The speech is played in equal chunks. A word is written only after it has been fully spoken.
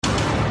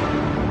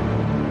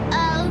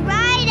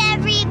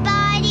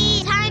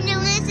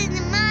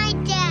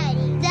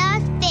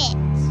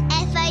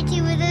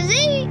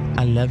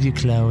love you,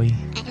 Chloe.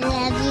 I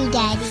love you,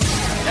 Daddy.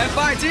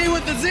 FIT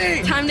with the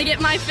Z. Time to get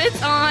my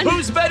Fitz on.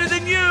 Who's better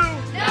than you?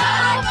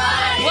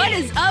 Nobody. What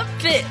is up,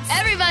 Fitz?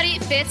 Everybody,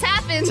 Fitz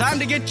happens. Time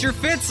to get your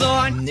Fitz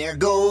on. And there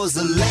goes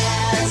the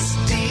last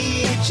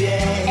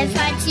DJ.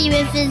 FIT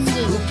with the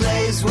Z. Who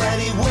plays what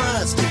he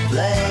wants to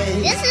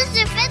play. This is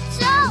the Fitz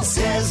Show.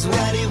 Says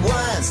what he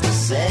wants to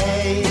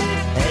say.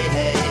 Hey,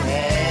 hey,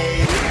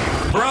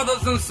 hey.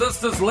 Brothers and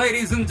sisters,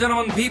 ladies and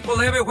gentlemen,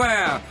 people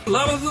everywhere,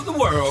 lovers of the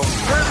world.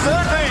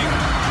 Presenting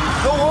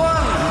the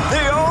one,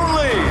 the only.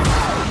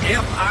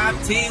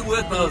 FIT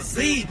with a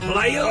Z,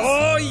 players.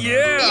 Oh,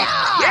 yeah.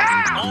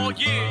 Yeah. Oh,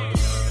 yeah.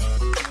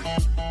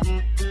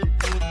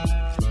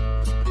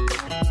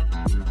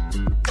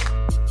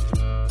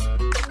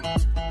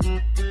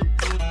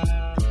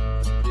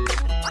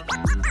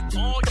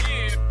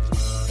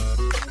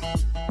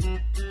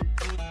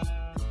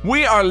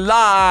 We are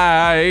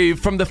live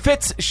from the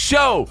Fitz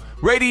Show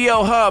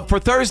Radio Hub for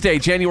Thursday,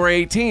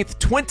 January 18th,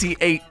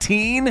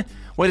 2018.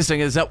 Wait a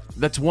second,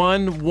 that's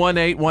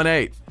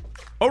 11818.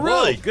 Oh,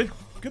 really? Whoa. Good.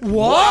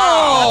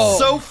 Whoa! That's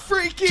so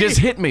freaky. Just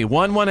hit me,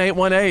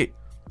 11818.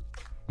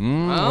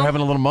 We're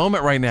having a little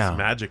moment right now. It's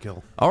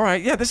magical. All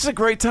right, yeah, this is a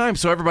great time.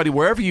 So everybody,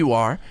 wherever you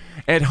are,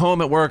 at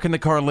home, at work, in the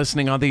car,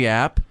 listening on the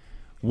app,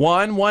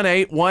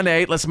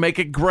 11818. Let's make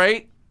it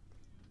great.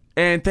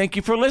 And thank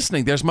you for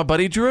listening. There's my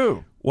buddy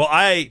Drew. Well,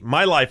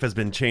 my life has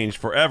been changed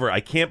forever.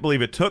 I can't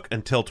believe it took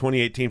until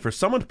 2018 for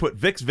someone to put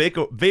Vicks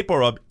Vapor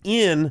Rub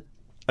in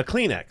a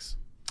Kleenex.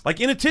 Like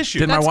in a tissue.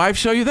 Did my wife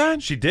show you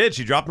that? She did.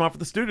 She dropped him off at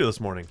the studio this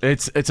morning.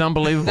 It's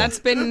unbelievable. That's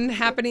been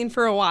happening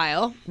for a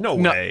while. No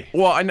way.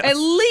 Well, I know. At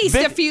least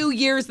a few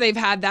years they've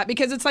had that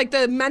because it's like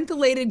the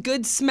mentholated,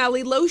 good,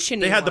 smelly lotion.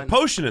 They had the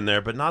potion in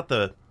there, but not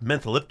the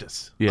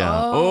mentholyptus. Yeah.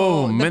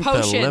 The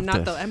potion,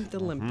 not the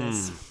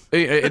mentholymptus.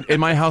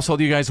 In my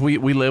household, you guys, we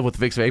live with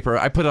Vicks Vapor.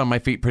 I put it on my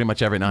feet pretty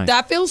much every night.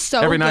 That feels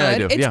so every good. night I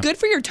do. It's good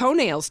for your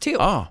toenails, too.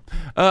 Oh.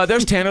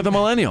 There's Tanner the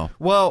Millennial.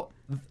 Well,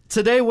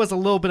 today was a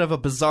little bit of a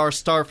bizarre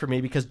start for me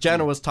because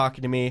Jenna was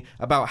talking to me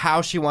about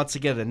how she wants to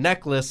get a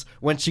necklace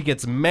when she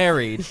gets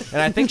married,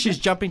 and I think she's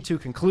jumping to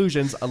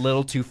conclusions a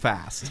little too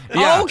fast.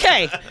 Yeah.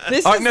 Okay.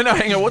 No,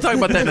 hang on. We'll talk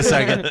about that in a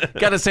second.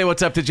 Got to say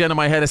what's up to Jenna,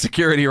 my head of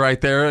security right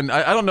there. And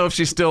I don't know if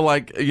she's still,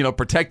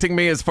 protecting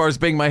me as far as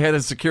being my head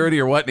of security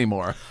or what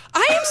anymore.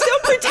 I am still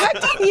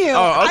protecting you.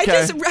 Oh, okay. I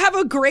just have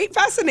a great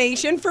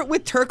fascination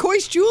with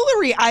turquoise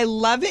jewelry. I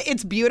love it.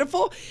 It's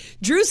beautiful.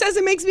 Drew says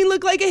it makes me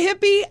look like a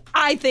hippie.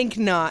 I think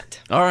not.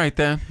 All right,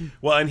 then.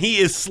 Well, and he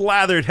is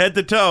slathered head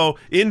to toe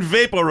in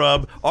Vapor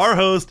Rub, our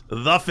host,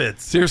 The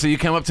Fitz. Seriously, you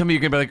come up to me,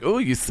 you're going to be like, ooh,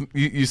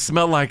 you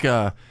smell like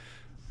a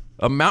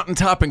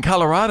mountaintop in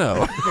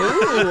Colorado. Ooh.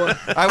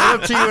 I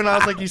went up to you and I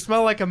was like, you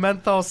smell like a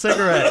menthol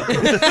cigarette.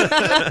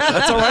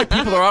 That's all right.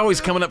 People are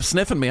always coming up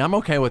sniffing me. I'm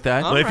okay with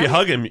that. Well, if you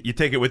hug him, you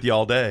take it with you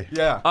all day.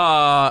 Yeah.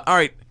 All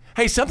right.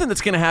 Hey, something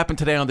that's going to happen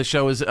today on the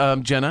show is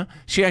Jenna,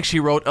 she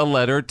actually wrote a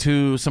letter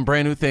to some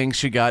brand new things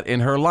she got in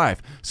her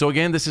life. So,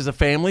 again, this is a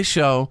family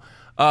show,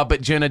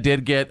 but Jenna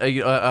did get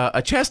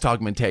a chest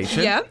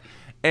augmentation. Yeah.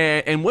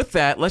 And with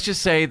that, let's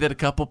just say that a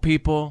couple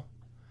people,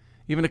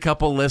 even a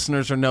couple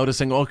listeners are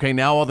noticing, okay,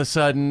 now all of a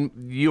sudden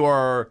you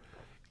are,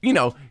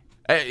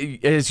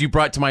 as you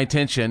brought to my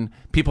attention,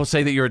 people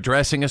say that you're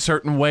dressing a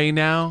certain way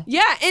now.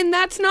 Yeah, and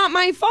that's not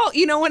my fault.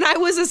 When I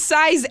was a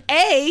size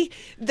A,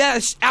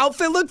 the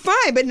outfit looked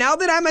fine. But now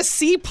that I'm a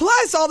C+,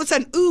 all of a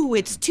sudden, ooh,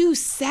 it's too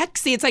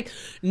sexy. It's like,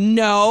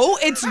 no,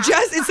 it's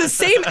the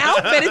same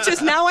outfit. It's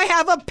just now I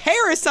have a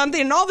pair of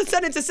something, and all of a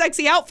sudden it's a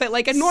sexy outfit,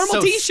 like a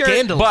normal T-shirt.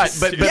 Scandalous.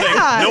 But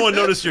yeah. No one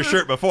noticed your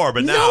shirt before,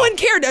 but now. No one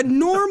cared. A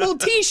normal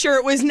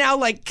T-shirt was now,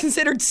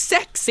 considered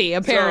sexy,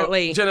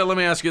 apparently. So, Jenna, let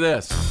me ask you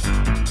this.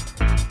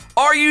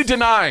 Are you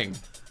denying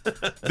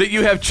that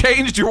you have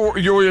changed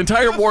your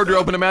entire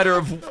wardrobe in a matter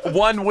of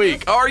 1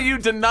 week? Are you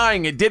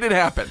denying it? Did it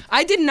happen?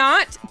 I did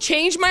not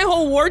change my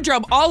whole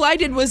wardrobe. All I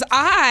did was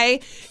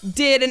I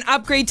did an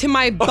upgrade to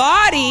my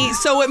body,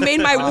 so it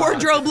made my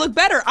wardrobe look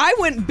better. I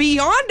went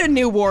beyond a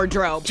new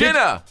wardrobe.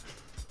 Jenna!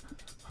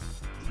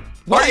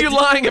 Are you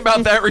lying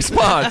about that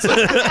response?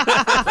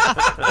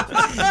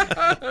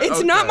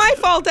 It's not my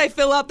fault I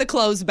fill out the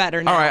clothes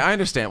better now. All right, I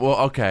understand. Well,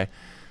 okay.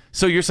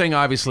 So you're saying,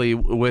 obviously,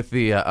 with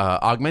the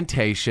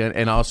augmentation,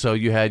 and also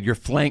you had your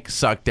flank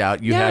sucked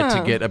out, you had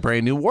to get a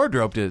brand new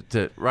wardrobe to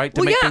make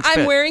things fit.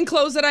 I'm wearing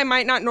clothes that I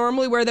might not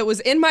normally wear that was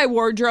in my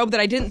wardrobe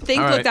that I didn't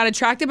think looked that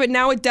attractive, but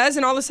now it does,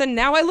 and all of a sudden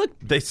now I look...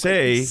 They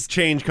say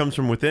change comes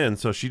from within,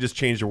 so she just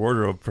changed her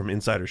wardrobe from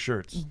inside her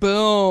shirts.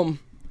 Boom.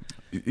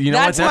 You know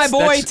that's my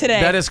boy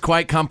today. That is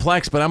quite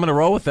complex, but I'm going to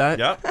roll with that.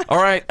 Yep. All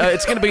right.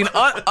 It's going to be an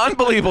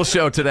unbelievable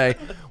show today.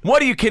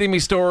 What are you kidding me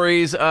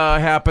stories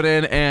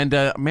happening, and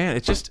man,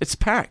 it's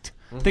packed.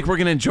 I think we're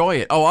going to enjoy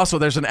it. Oh, also,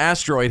 there's an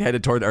asteroid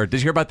headed toward Earth.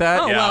 Did you hear about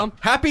that? Oh, well.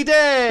 Happy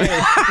day!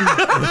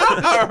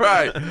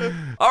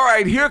 All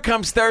right, here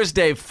comes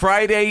Thursday,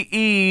 Friday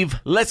Eve.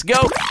 Let's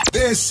go.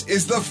 This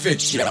is the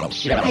Fitz Show.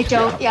 I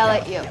don't yell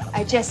at you.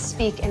 I just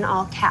speak in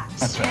all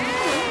caps.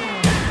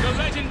 The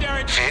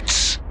legendary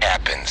Fitz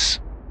happens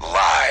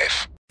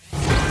live.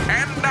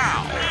 And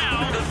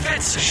now, the Fitz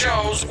Fitz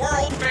Show's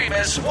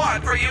world-famous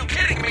What Are You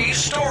Kidding Me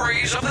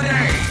stories of the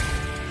day.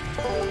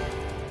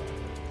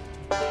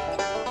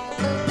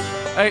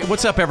 Hey,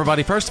 what's up,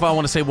 everybody? First of all, I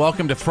want to say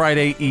welcome to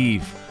Friday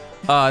Eve.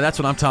 That's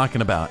what I'm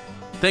talking about.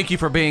 Thank you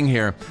for being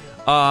here.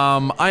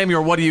 I am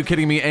your What Are You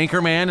Kidding Me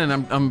anchorman,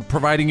 and I'm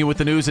providing you with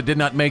the news that did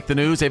not make the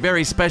news. A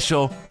very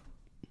special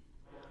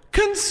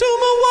Consumer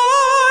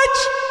Watch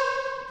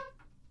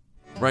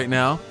right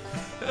now.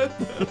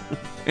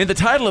 And the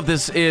title of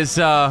this is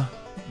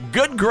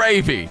Good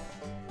Gravy.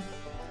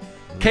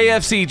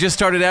 KFC just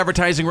started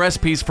advertising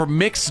recipes for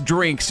mixed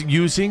drinks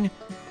using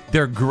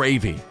their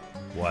gravy.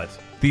 What?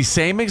 The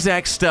same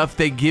exact stuff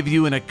they give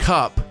you in a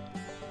cup,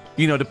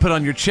 you know, to put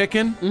on your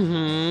chicken.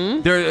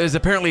 Mm-hmm. There is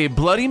apparently a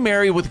Bloody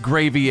Mary with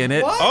gravy in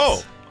it. What?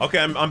 Oh, okay,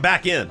 I'm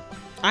back in.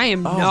 I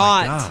am Oh,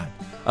 not. my God.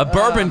 A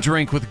bourbon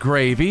drink with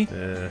gravy,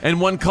 and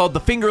one called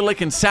the Finger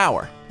Lickin'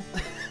 Sour.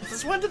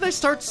 Since when did they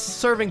start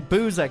serving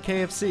booze at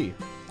KFC?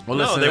 Well,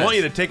 No, listen to they this. want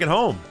you to take it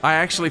home. I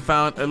actually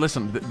found,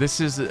 listen, this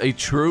is a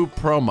true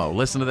promo.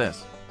 Listen to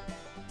this.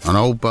 An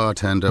old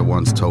bartender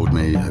once told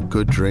me a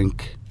good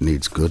drink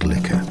needs good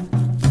liquor.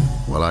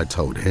 Well, I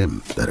told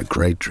him that a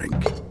great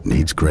drink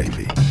needs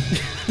gravy.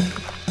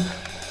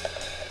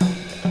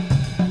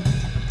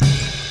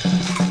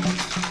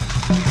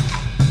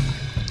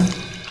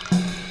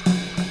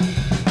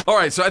 All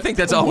right, so I think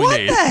that's all we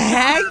need. What the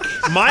heck?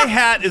 My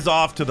hat is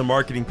off to the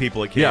marketing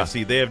people at KFC.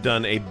 Yeah. They have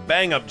done a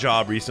bang-up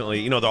job recently.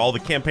 You know, all the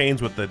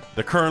campaigns with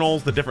the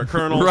kernels, the different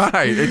kernels.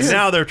 Right. And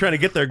now they're trying to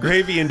get their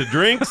gravy into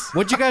drinks.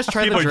 Would you guys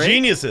try People the are drink?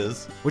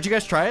 geniuses. Would you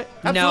guys try it?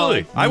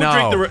 Absolutely. I would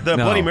No. drink the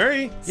No. Bloody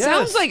Mary.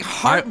 Sounds like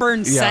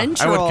heartburn I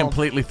central. would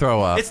completely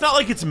throw up. It's not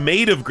like it's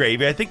made of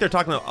gravy. I think they're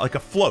talking about like a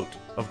float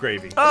of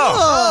gravy.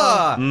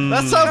 Oh,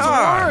 that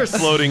sounds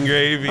worse. Floating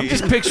gravy. I'm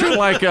just picturing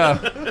like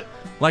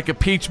a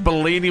peach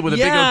Bellini with a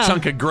big Yeah. old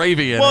chunk of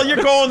gravy in Well, it.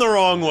 you're going the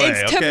wrong way.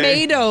 It's okay?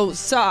 tomato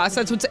sauce.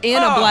 That's what's in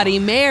a Bloody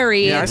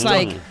Mary. Yeah, It's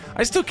like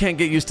I still can't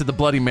get used to the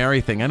Bloody Mary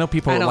thing. I know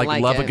people I don't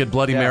like love a it. good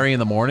Bloody Yeah. Mary in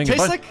the morning.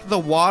 Tastes but- like the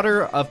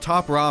water of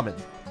top ramen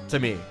to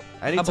me.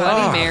 a Anytime.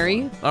 Bloody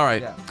Mary. All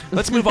right, Yeah.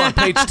 let's move on.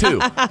 Page 2.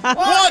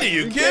 What are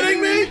you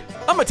kidding me?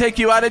 I'm gonna take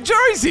you out of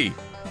Jersey.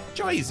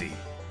 Jersey.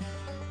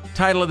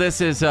 Title of this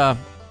is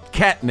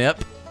Catnip.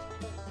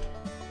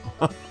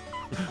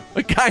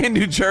 A guy in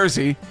New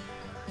Jersey,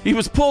 he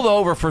was pulled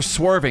over for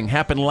swerving.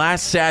 Happened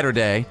last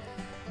Saturday,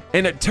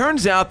 and it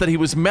turns out that he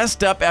was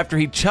messed up after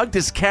he chugged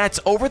his cat's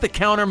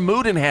over-the-counter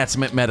mood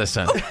enhancement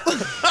medicine.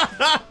 Does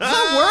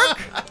that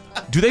work?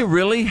 Do they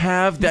really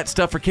have that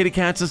stuff for kitty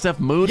cats and stuff?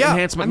 Mood Yeah.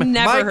 enhancement. I've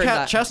never My heard cat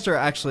that. Chester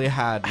actually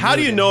had. How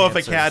do mood you know if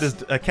a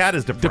enhancers. cat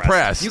is depressed?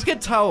 Depressed. You can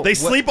tell. They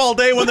sleep all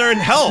day when they're in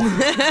health.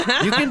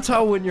 You can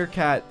tell when your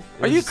cat.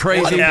 Are you is crazy?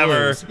 in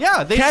Whatever. blues.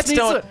 Yeah, they Cats just need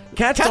don't. to-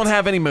 Cats don't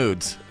have any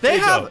moods. They They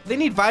have. don't. They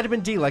need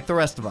vitamin D like the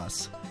rest of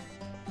us.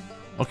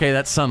 Okay,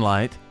 that's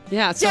sunlight.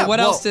 Yeah. So Yeah, what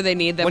well, else do they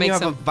need that when you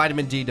makes have a them?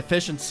 vitamin D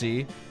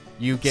deficiency,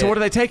 you get. So what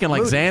are they taking?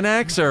 Like moody.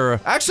 Xanax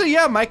or? Actually,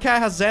 yeah, my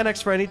cat has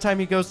Xanax for any time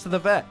he goes to the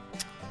vet.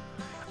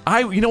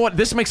 You know what?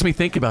 This makes me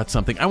think about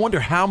something. I wonder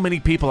how many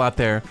people out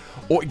there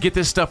get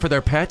this stuff for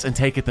their pets and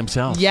take it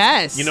themselves.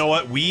 Yes. You know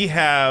what? We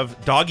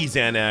have doggy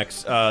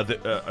Xanax,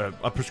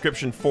 a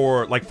prescription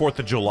for like 4th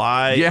of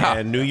July Yeah.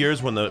 and New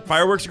Year's when the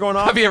fireworks are going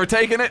off. Have you ever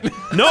taken it?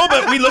 No,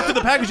 but we looked at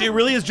the package. It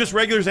really is just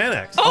regular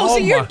Xanax. Oh, so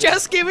you're my-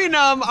 just giving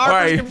our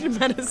Right. prescription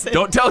medicine.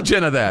 Don't tell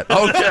Jenna that.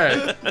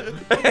 Okay.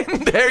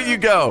 And there you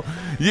go.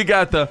 You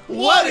got the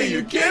What are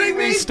you kidding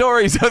me?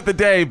 stories of the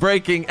day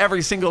breaking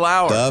every single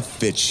hour. The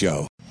Fitz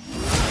Show.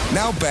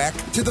 Now back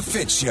to the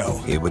Fitz Show.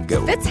 Here we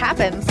go. Fitz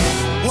happens.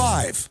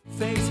 Live.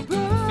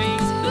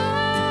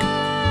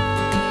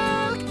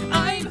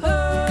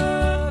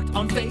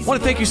 I want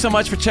to thank you so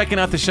much for checking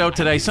out the show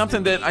today.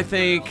 Something that I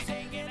think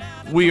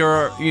we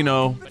are,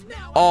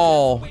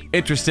 all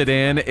interested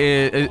in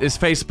is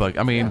Facebook.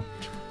 I mean,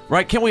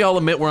 right? Can we all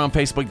admit we're on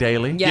Facebook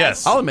daily?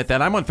 Yes. I'll admit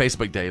that. I'm on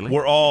Facebook daily.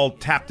 We're all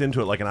tapped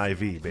into it like an IV,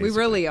 basically. We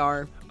really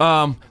are.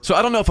 So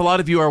I don't know if a lot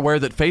of you are aware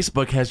that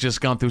Facebook has just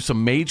gone through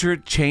some major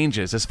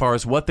changes as far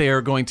as what they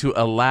are going to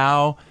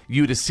allow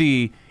you to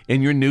see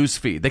in your news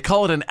feed. They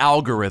call it an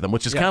algorithm,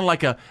 which is kind of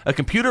like a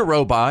computer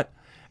robot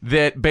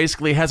that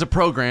basically has a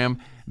program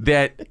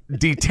that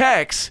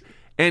detects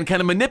and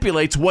kind of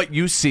manipulates what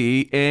you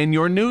see in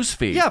your news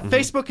feed. Yeah,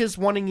 Facebook is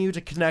wanting you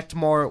to connect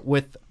more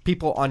with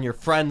people on your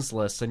friends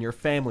list and your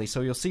family, so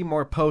you'll see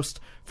more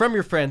posts from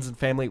your friends and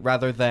family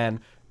rather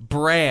than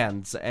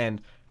brands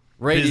and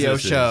radio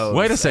Businesses. shows.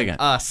 Wait a second.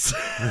 and us.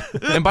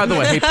 And by the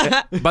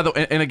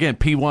way, and again,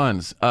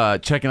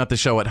 P1s, checking out the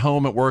show at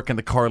home, at work, in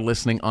the car,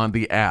 listening on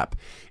the app.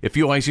 If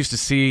you always used to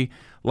see,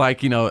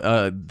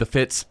 the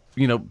Fitz,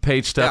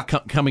 page stuff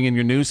coming in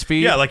your news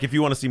feed. Yeah, like if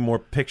you want to see more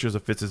pictures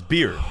of Fitz's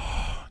beard.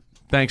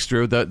 Thanks,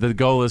 Drew. The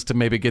goal is to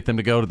maybe get them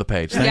to go to the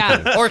page.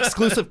 Thank you. Or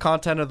exclusive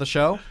content of the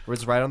show, where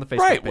it's right on the Facebook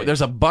Right. page.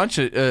 There's a bunch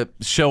of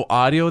show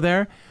audio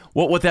there.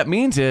 What that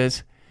means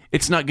is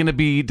it's not going to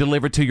be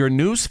delivered to your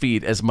news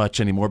feed as much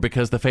anymore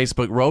because the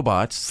Facebook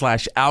robots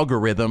 /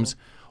 algorithms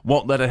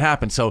won't let it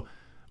happen. So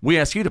we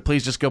ask you to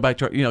please just go back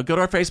to our, go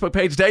to our Facebook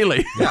page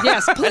daily.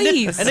 Yes,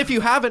 please. And if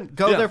you haven't,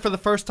 go there for the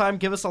first time,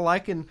 give us a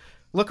like and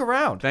look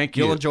around. Thank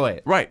you. You'll enjoy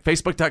it. Right.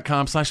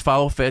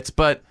 Facebook.com/followFitz.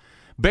 But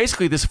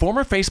basically, this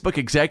former Facebook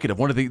executive,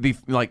 one of the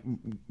like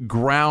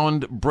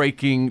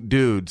groundbreaking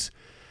dudes,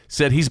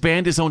 said he's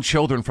banned his own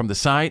children from the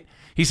site.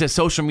 He says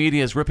social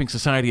media is ripping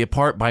society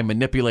apart by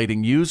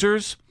manipulating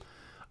users.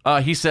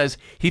 He says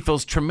he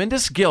feels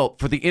tremendous guilt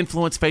for the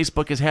influence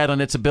Facebook has had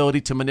on its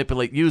ability to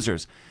manipulate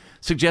users,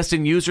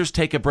 suggesting users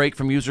take a break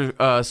from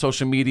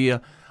social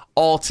media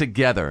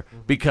altogether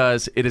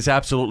because it is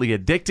absolutely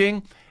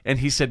addicting. And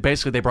he said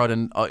basically they brought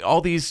in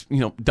all these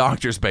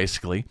doctors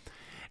basically,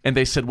 and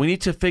they said we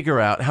need to figure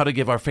out how to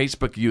give our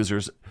Facebook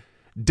users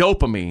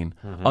dopamine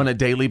on a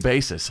daily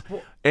basis.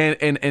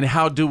 And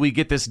how do we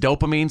get this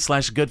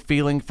dopamine / good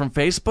feeling from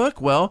Facebook?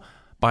 Well,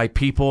 by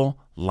people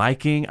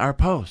liking our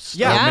posts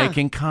or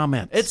making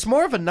comments. It's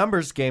more of a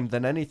numbers game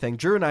than anything.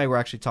 Drew and I were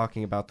actually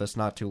talking about this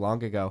not too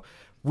long ago.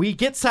 We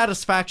get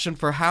satisfaction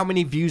for how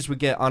many views we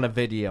get on a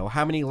video,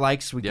 how many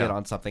likes we get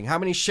on something, how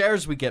many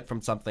shares we get from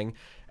something.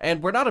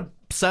 And we're not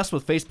obsessed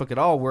with Facebook at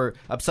all. We're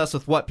obsessed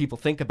with what people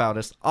think about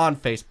us on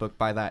Facebook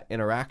by that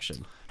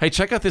interaction. Hey,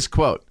 check out this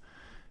quote.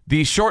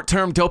 The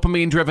short-term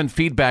dopamine-driven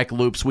feedback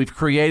loops we've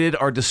created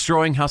are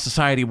destroying how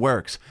society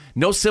works.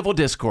 No civil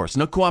discourse,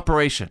 no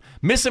cooperation,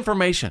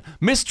 misinformation,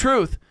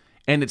 mistruth.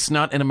 And it's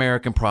not an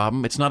American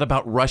problem. It's not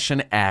about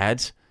Russian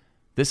ads.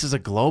 This is a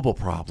global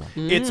problem.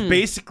 It's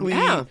basically...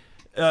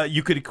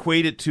 you could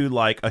equate it to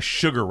like a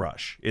sugar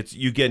rush.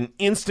 You get an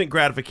instant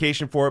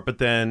gratification for it, but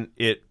then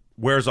it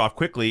wears off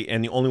quickly,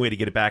 and the only way to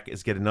get it back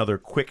is get another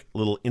quick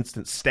little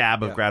instant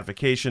stab of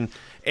gratification.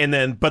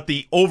 But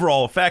the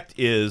overall effect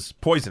is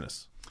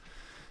poisonous.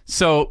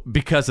 So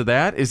because of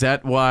that, is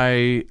that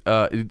why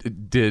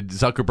did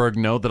Zuckerberg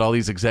know that all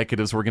these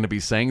executives were going to be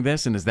saying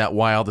this? And is that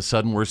why all of a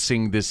sudden we're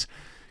seeing this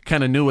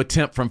kind of new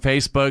attempt from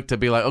Facebook to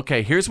be like,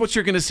 okay, here's what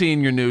you're going to see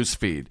in your news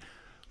feed.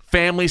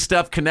 Family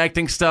stuff,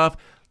 connecting stuff,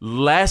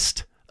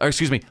 less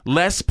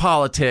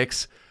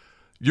politics.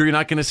 You're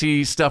not going to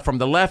see stuff from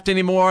the left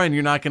anymore, and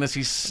you're not going to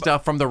see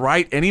stuff from the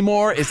right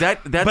anymore. Is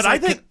that's? But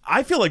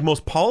I feel like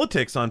most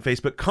politics on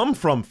Facebook come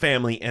from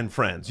family and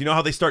friends. You know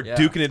how they start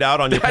duking it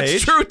out on your page?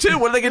 That's true too.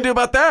 What are they going to do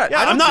about that?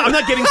 Yeah, I'm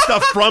not getting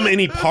stuff from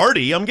any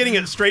party. I'm getting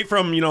it straight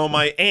from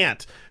my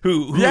aunt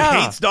who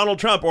hates Donald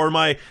Trump, or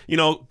my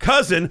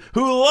cousin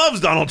who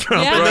loves Donald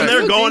Trump, and then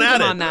they're going at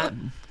it.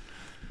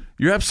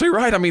 You're absolutely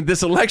right. I mean,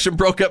 this election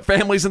broke up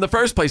families in the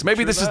first place.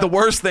 Maybe this is the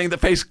worst thing that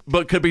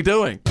Facebook could be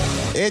doing.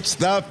 It's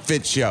the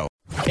Fitz Show.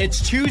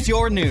 It's Choose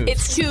Your News.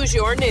 It's Choose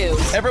Your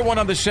News. Everyone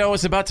on the show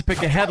is about to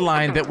pick a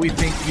headline that we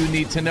think you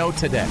need to know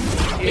today.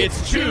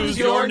 It's Choose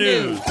Your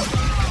News.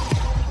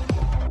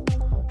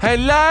 Hey,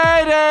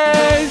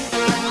 ladies!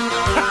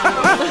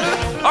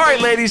 All right,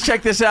 ladies,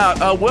 check this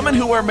out. Women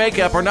who wear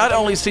makeup are not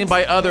only seen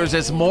by others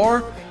as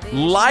more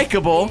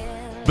likable,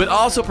 but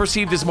also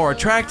perceived as more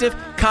attractive,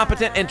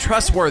 competent, and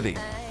trustworthy.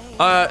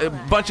 A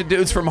bunch of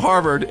dudes from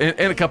Harvard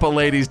and a couple of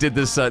ladies did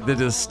this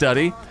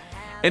study,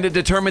 and it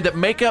determined that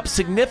makeup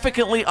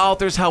significantly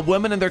alters how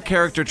women and their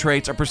character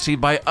traits are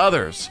perceived by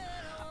others.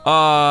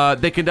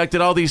 They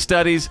conducted all these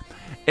studies,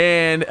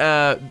 and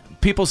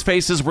people's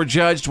faces were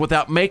judged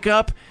without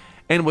makeup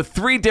and with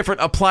 3 different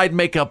applied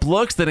makeup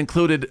looks that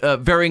included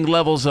varying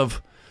levels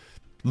of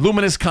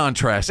luminous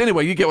contrast.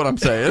 Anyway, you get what I'm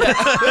saying.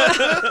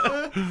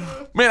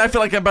 Man, I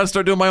feel like I'm about to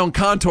start doing my own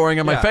contouring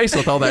on my face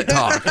with all that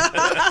talk.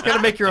 You're going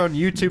to make your own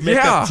YouTube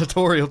makeup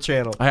tutorial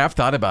channel. I have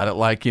thought about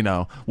it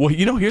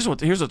here's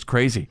what's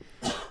crazy.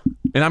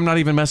 And I'm not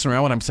even messing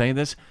around when I'm saying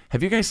this.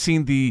 Have you guys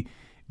seen the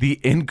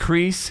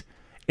increase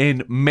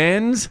in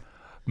men's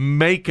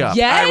makeup?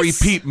 Yes. I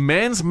repeat,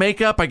 men's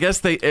makeup. I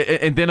guess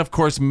and then of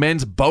course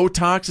men's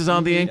Botox is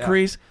on the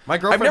increase. My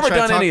girlfriend I've never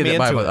tried to done any of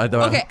talk me that. into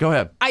it. Okay, go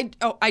ahead.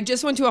 I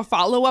just went to a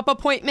follow-up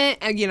appointment,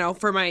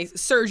 for my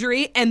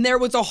surgery, and there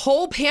was a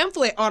whole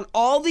pamphlet on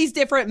all these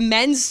different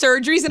men's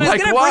surgeries, and I was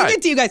Like going to what? bring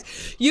it to you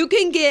guys. You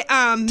can get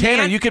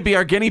Tanner, you could be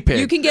our guinea pig.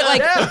 You can get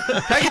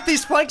Can I get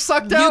these planks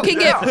sucked out? You can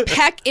get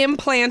pec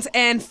implants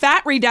and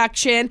fat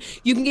reduction.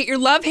 You can get your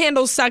love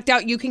handles sucked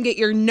out. You can get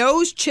your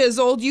nose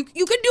chiseled. You can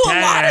do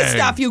a lot of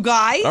stuff, you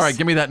guys. All right,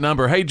 give me that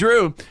number. Hey,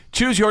 Drew,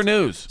 choose your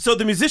news. So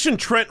the musician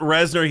Trent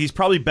Reznor, he's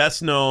probably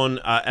best known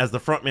as the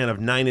frontman of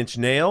 9 Inch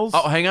Nails.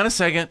 Oh, hang on a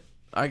second.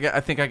 I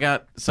think I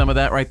got some of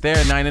that right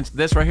there. 9 Inch.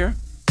 This right here.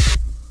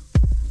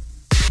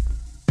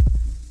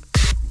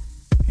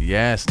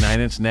 Yes, 9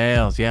 Inch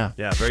Nails. Yeah.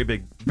 Yeah, very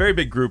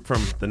big group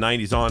from the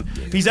 90s on.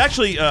 He's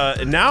actually,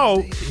 now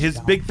his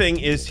big thing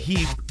is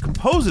he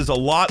composes a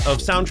lot of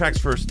soundtracks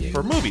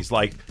for movies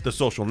like The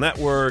Social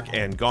Network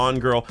and Gone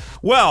Girl.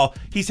 Well,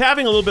 he's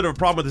having a little bit of a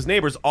problem with his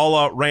neighbors, a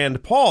la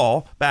Rand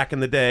Paul back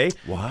in the day.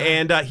 What?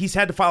 And he's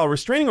had to file a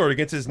restraining order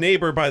against his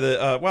neighbor by the,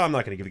 I'm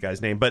not going to give the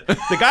guy's name, but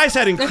the guy's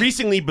had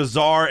increasingly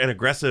bizarre and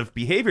aggressive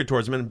behavior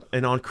towards him.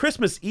 And on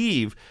Christmas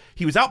Eve,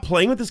 he was out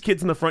playing with his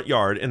kids in the front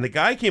yard, and the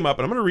guy came up,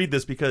 and I'm going to read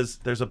this because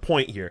there's a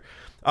point here.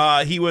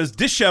 He was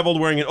disheveled,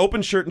 wearing an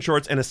open shirt and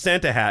shorts and a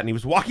Santa hat, and he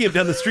was walking up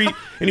down the street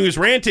and he was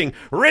ranting,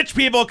 "Rich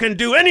people can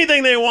do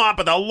anything they want,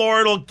 but the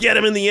Lord will get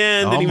them in the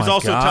end." Oh and he was my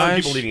also telling gosh.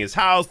 people leaving his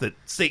house that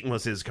Satan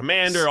was his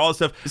commander, all this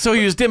stuff. So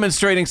he was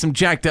demonstrating some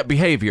jacked up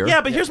behavior.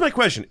 Yeah, but here's my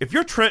question. If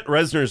you're Trent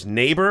Reznor's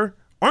neighbor,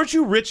 aren't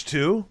you rich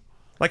too?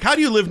 Like, how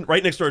do you live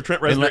right next door to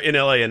Trent Reznor in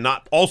L.A. and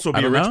not also be I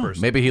a don't rich know.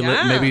 person? Maybe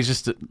maybe he's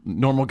just a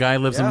normal guy,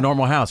 lives in a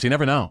normal house. You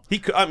never know.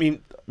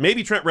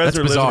 Maybe Trent That's Reznor lives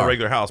in a bizarre.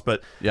 regular house,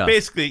 but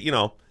basically,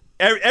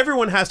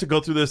 everyone has to go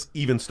through this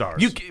even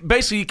stars.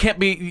 You can't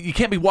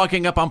be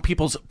walking up on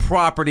people's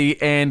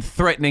property and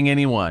threatening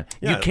anyone.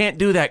 Yeah. You can't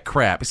do that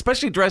crap,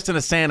 especially dressed in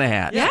a Santa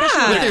hat.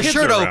 With your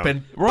shirt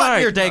open. Right.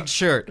 Button your dang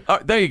shirt.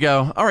 There you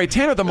go. All right,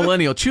 Tanner the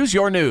Millennial, choose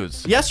your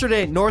news.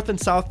 Yesterday, North and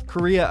South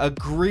Korea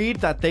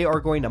agreed that they are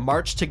going to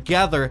march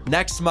together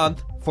next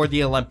month for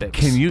the Olympics.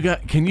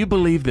 Can you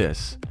believe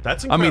this?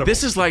 That's I incredible. mean,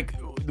 this is like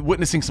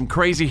witnessing some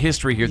crazy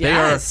history here.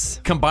 Yes. They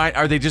are combined.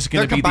 Are they just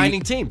going to be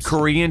combining the teams.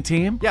 Korean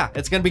team? Yeah,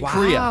 it's going to be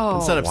Korea.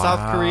 Instead of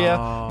South Korea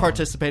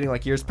participating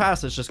like years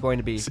past, it's just going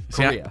to be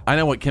Korea. I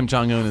know what Kim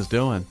Jong-un is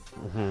doing.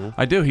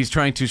 I do. He's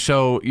trying to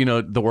show,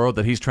 the world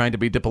that he's trying to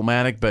be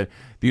diplomatic, but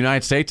the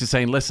United States is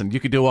saying, listen, you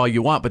can do all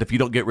you want, but if you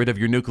don't get rid of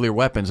your nuclear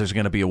weapons, there's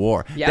going to be a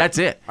war. Yep. That's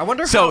it. I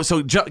wonder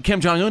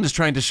Kim Jong-un is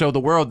trying to show the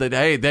world that,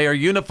 hey, they are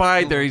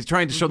unified. He's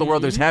trying to show the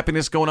world there's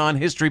happiness going on,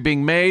 history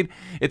being made.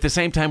 At the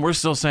same time, we're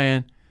still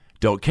saying,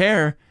 don't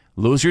care.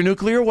 Lose your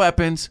nuclear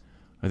weapons,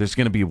 or there's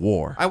going to be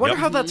war. I wonder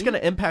how that's going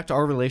to impact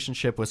our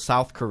relationship with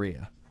South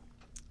Korea.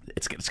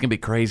 It's going to be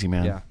crazy,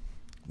 man. Yeah.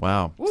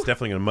 Wow. It's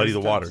definitely going to muddy the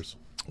waters.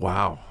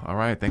 Wow. All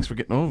right. Thanks for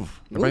getting.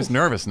 Everybody's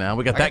nervous now.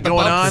 We got that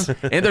going on,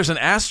 and there's an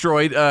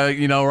asteroid.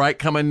 Right,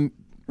 coming.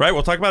 Right.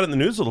 We'll talk about it in the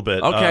news a little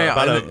bit. Okay.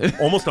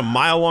 About almost a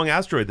mile-long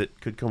asteroid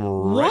that could come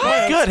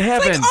right. Good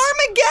heavens! It's like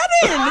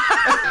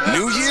Armageddon.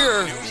 New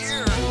year.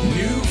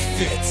 New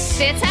Fitz.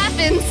 Fitz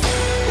happens.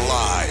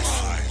 Live.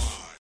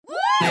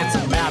 It's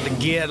about to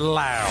get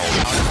loud.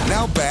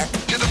 Now back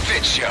to the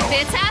Fitz Show.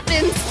 Fitz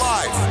happens.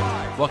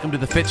 Live. Welcome to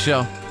the Fitz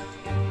Show.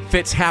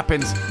 Fitz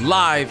happens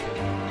live.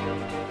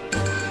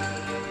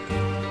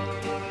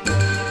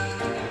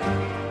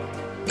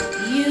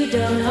 You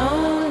don't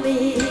own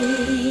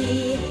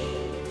me.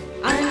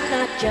 I'm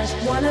not just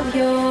one of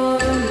your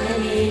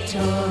many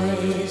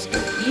toys.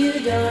 You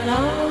don't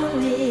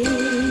own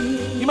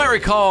me. You might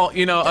recall,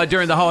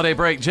 during the holiday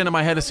break, Jenna,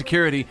 my head of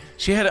security,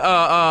 she had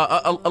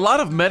a lot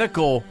of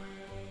medical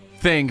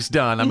things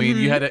done. I mean,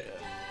 you had to.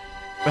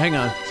 Hang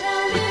on.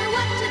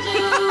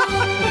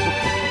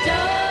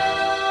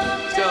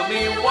 Tell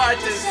me what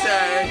to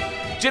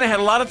say. Jenna had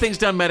a lot of things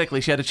done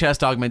medically. She had a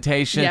chest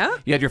augmentation. Yeah.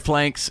 You had your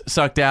flanks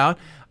sucked out.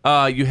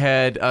 You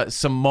had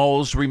some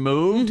moles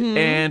removed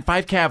and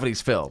 5 cavities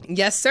filled.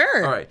 Yes,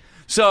 sir. All right.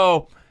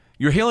 So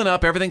you're healing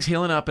up. Everything's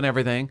healing up and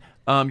everything.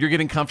 You're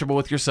getting comfortable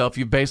with yourself.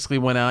 You basically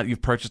went out.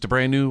 You've purchased a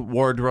brand new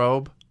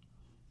wardrobe.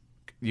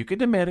 You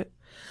can admit it.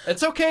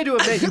 It's okay to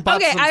admit you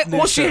bought Okay, some new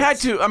Well, she had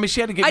shirts. to. I mean,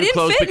 she had to get I new didn't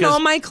clothes fit in because all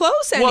my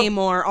clothes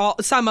anymore,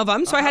 some of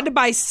them, so I had to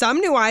buy some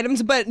new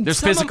items. But there's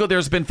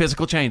been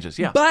physical changes.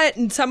 Yeah.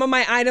 But some of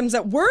my items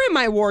that were in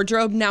my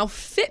wardrobe now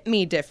fit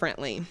me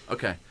differently.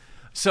 Okay.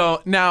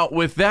 So now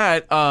with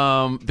that,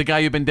 the guy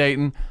you've been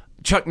dating,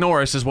 Chuck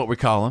Norris is what we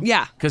call him.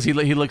 Yeah. Because he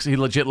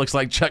legit looks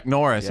like Chuck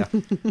Norris. Yeah.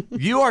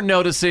 You are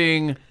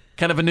noticing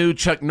kind of a new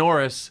Chuck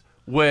Norris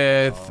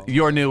with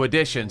your new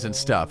additions and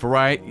stuff,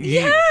 right?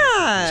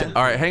 Yeah.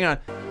 All right, hang on.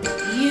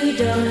 You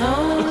don't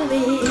own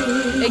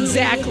me.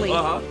 Exactly.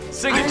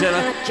 Sing it, Jenna.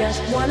 I'm not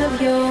just one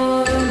of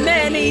your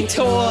Many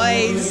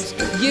toys.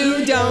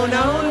 You don't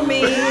own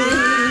me.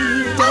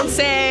 Don't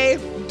say.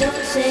 Don't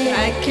say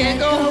I can't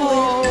go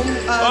home.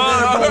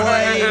 Other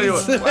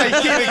boys. Anyway,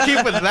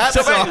 keep with that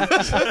song.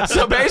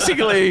 So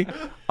basically,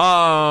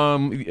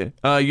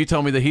 you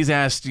told me that he's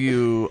asked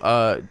you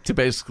to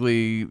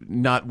basically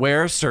not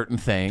wear certain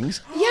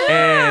things.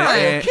 Yeah. Are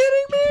you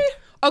kidding me?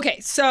 Okay,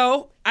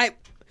 so I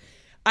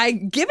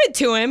give it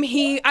to him.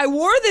 I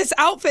wore this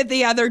outfit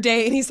the other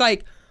day, and he's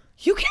like,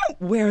 "You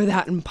can't wear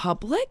that in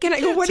public." And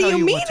I go, "What do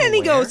you mean?" And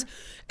he goes,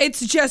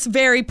 "It's just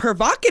very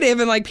provocative,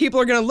 and like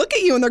people are gonna look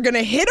at you and they're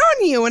gonna hit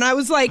on you." And I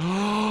was like,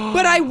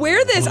 "But I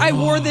wear this. I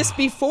wore this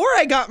before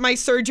I got my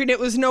surgery, and it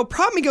was no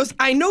problem." He goes,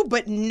 "I know,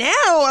 but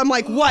now I'm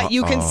like, what?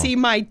 You can see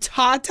my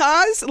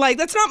tatas? Like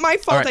that's not my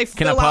fault. All right, I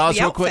can I fill out pause the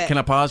real outfit." quick? Can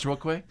I pause real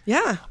quick?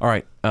 Yeah. All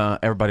right,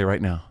 everybody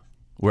right now,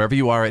 wherever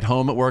you are, at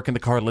home, at work, in the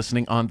car,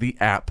 listening on the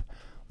app,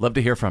 love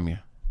to hear from you.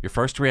 Your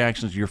first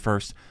reactions, your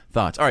first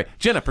thoughts. All right,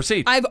 Jenna,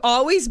 proceed. I've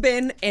always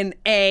been an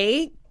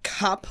A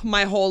cup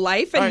my whole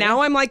life, and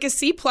now I'm like a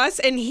C plus.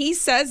 And he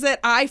says that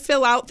I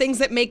fill out things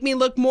that make me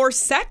look more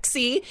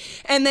sexy,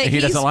 and that He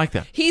doesn't like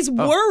that. He's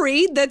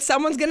worried that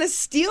someone's gonna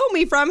steal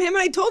me from him.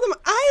 And I told him,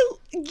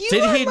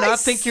 Did he not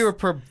think you were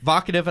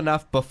provocative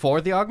enough before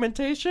the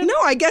augmentation? No,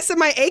 I guess that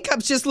my A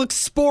cups just look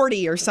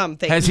sporty or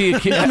something. Has he?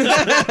 What?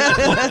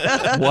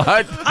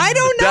 I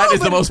don't know. That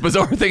is the most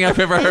bizarre thing I've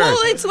ever heard. Well,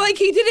 it's like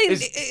he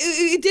didn't.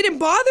 It didn't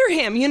bother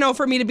him,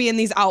 for me to be in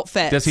these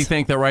outfits. Does he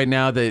think that right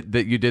now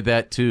that you did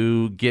that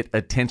to get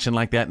attention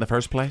like that in the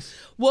first place?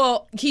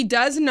 Well, he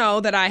does know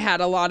that I had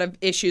a lot of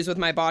issues with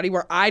my body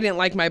where I didn't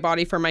like my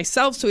body for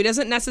myself, so he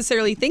doesn't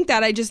necessarily think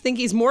that. I just think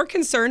he's more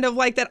concerned of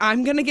like that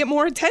I'm going to get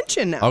more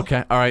attention now.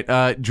 Okay. All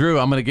right. Drew,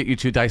 I'm going to get you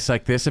to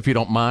dissect this if you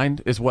don't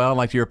mind as well,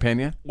 like your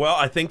opinion. Well,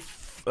 I think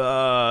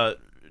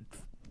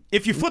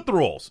if you flip the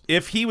roles,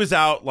 if he was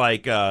out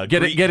like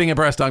getting a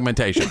breast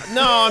augmentation.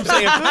 No, I'm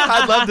saying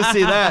I'd love to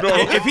see that.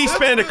 If he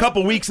spent a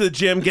couple weeks at the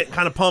gym getting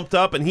kind of pumped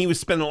up and he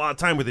was spending a lot of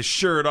time with his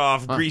shirt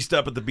off, greased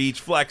up at the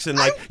beach, flexing,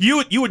 like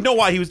you would know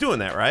why he was doing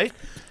that, right?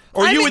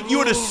 Or you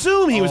would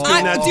assume he was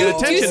doing that to get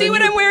attention. Do you see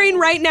what I'm wearing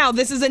right now?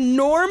 This is a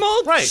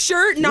normal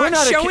shirt, not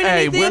showing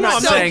anything. We're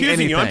not saying accusing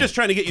anything. you. I'm just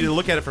trying to get you to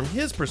look at it from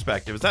his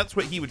perspective. That's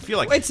what he would feel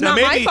like. It's not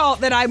my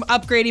fault that I'm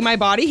upgrading my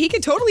body. He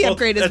could totally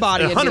upgrade his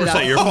body.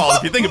 100% your fault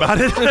if you think about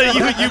it.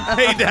 you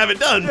paid to have it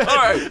done. All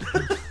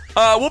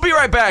right. We'll be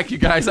right back, you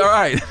guys. All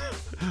right.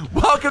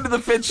 Welcome to the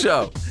Fitz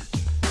Show.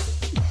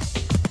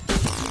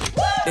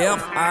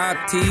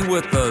 F-I-T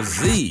with a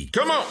Z.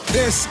 Come on.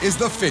 This is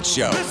the Fitz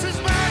Show. This is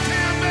my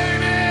time,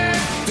 baby.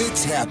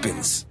 Fitz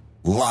happens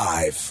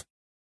live.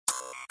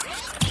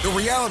 The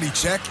reality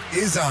check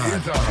is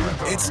on.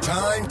 It's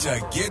time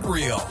to get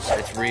real.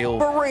 It's real.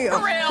 For real.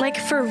 Like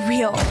for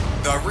real.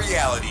 The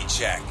reality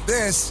check.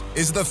 This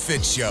is the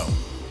Fitz Show.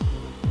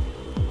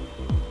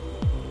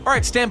 All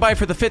right, stand by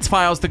for the Fitz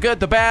Files, the good,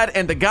 the bad,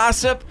 and the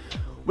gossip.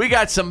 We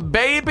got some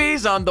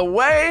babies on the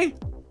way.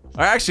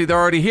 Or actually, they're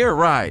already here,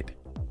 right?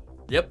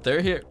 Yep,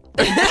 they're here.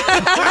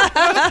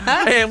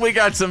 And we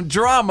got some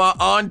drama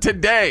on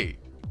today.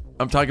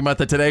 I'm talking about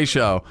the Today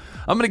Show.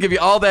 I'm going to give you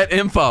all that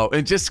info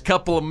in just a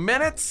couple of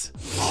minutes.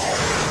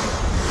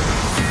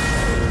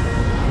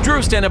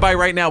 Drew standing by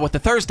right now with the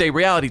Thursday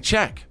reality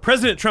check.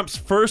 President Trump's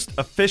first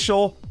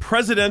official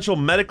presidential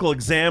medical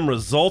exam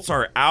results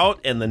are out,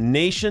 and the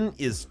nation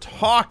is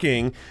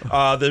talking.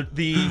 Are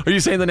you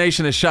saying the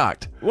nation is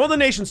shocked? Well, the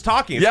nation's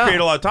talking. It's created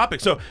a lot of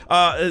topics. So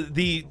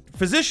the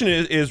physician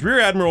is Rear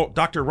Admiral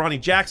Dr. Ronnie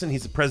Jackson.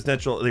 He's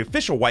the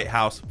official White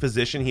House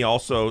physician. He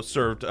also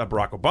served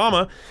Barack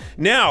Obama.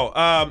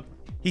 Now,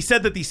 he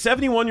said that the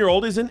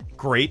 71-year-old is in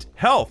great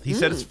health. He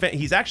said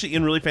he's actually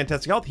in really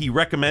fantastic health. He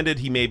recommended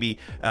he maybe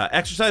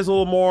exercise a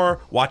little more,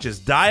 watch his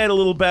diet a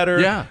little better.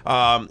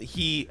 Yeah.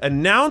 He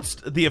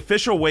announced the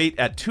official weight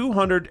at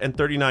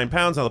 239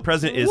 pounds. Now, the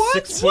president is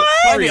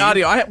 6'3". The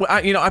audio.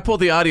 I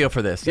pulled the audio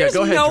for this. There's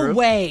go ahead, no Drew.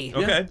 way.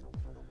 Okay.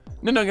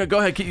 No, go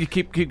ahead.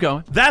 Keep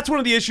going. That's one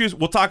of the issues.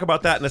 We'll talk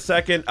about that in a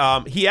second.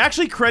 He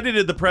actually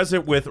credited the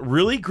president with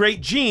really great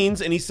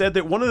genes, and he said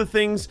that one of the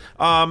things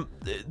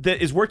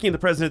that is working in the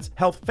president's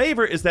health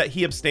favor is that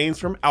he abstains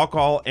from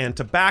alcohol and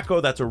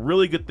tobacco. That's a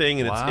really good thing,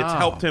 and it's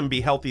helped him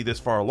be healthy this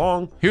far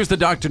along. Here's the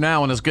doctor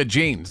now and his good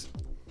genes.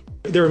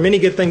 There were many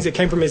good things that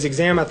came from his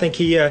exam. I think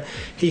he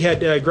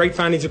had great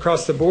findings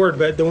across the board,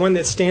 but the one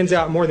that stands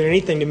out more than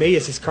anything to me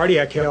is his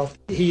cardiac health.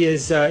 He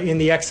is in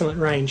the excellent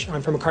range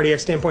from a cardiac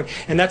standpoint,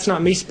 and that's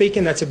not me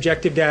speaking, that's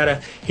objective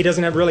data. He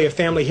doesn't have really a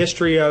family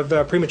history of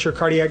premature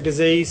cardiac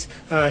disease.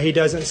 He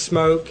doesn't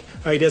smoke.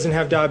 He doesn't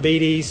have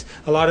diabetes.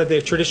 A lot of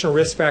the traditional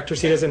risk factors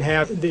he doesn't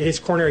have. His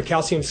coronary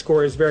calcium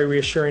score is very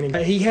reassuring.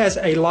 He has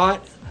a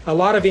lot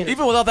of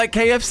even without that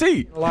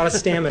KFC, a lot of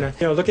stamina.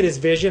 Look at his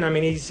vision. I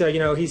mean, he's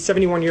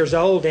 71 years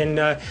old,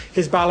 and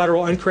his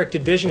bilateral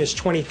uncorrected vision is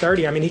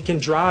 20/30. I mean, he can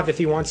drive if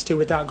he wants to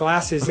without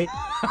glasses.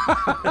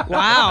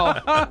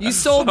 Wow, you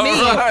sold me.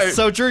 Right.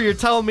 So Drew, you're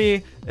telling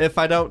me if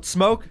I don't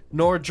smoke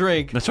nor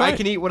drink, that's right, I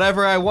can eat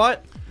whatever I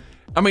want?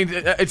 I mean,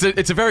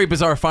 it's a very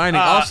bizarre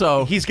finding.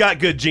 Also, he's got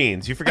good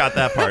genes. You forgot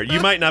that part. You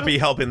might not be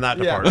helping that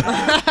department.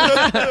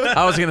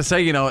 I was going to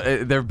say,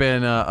 there have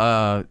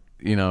been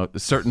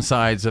certain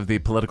sides of the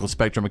political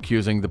spectrum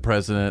accusing the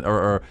president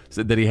or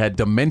that he had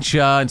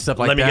dementia and stuff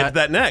like that. Let me get to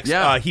that next.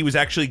 Yeah. He was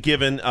actually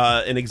given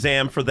an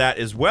exam for that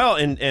as well.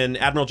 And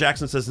Admiral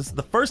Jackson says this is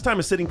the first time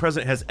a sitting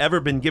president has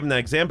ever been given that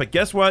exam. But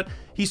guess what?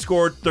 He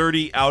scored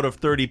 30 out of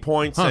 30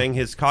 points, saying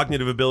his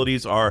cognitive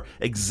abilities are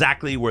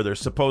exactly where they're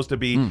supposed to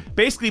be.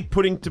 Basically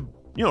putting to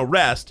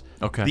rest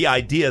the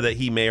idea that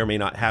he may or may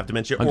not have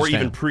dementia or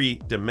even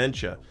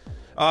pre-dementia.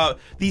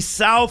 The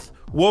South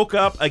woke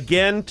up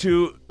again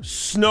to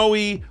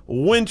snowy,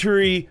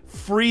 wintry,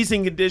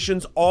 freezing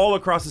conditions all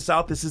across the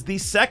South. This is the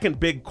second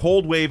big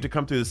cold wave to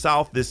come through the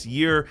South this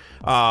year.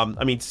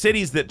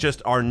 Cities that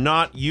just are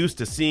not used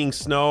to seeing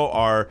snow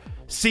are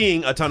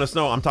seeing a ton of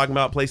snow. I'm talking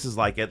about places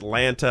like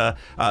Atlanta.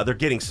 They're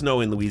getting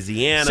snow in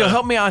Louisiana. So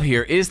help me out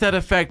here. Is that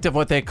effect of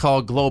what they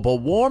call global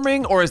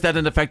warming, or is that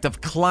an effect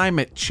of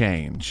climate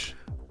change?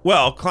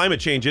 Well,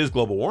 climate change is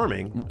global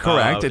warming.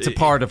 Correct. It's a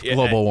part of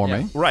global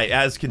warming. Yeah. Right.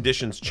 As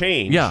conditions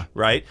change. Yeah.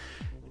 Right.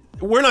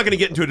 We're not going to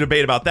get into a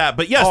debate about that,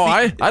 but yes,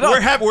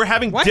 we're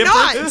having Why different.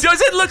 Not?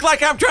 Does it look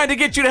like I'm trying to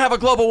get you to have a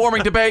global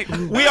warming debate?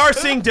 We are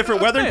seeing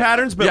different weather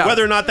patterns, but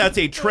whether or not that's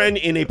a trend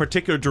in a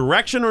particular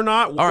direction or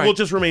not will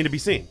just remain to be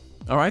seen.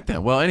 All right,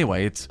 then. Well,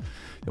 anyway,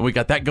 we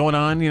got that going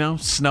on.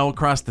 Snow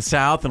across the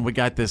South, and we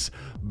got this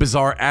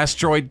bizarre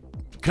asteroid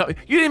You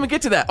didn't even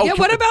get to that. Oh, Yeah,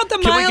 what about the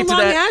can we get to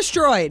mile-long that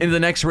asteroid? in the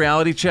next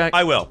reality check?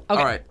 I will.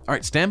 Okay. All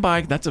right. Stand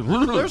by. That's a.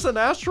 There's an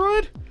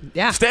asteroid?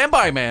 Yeah. Stand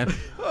by, man.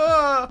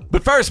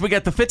 But first, we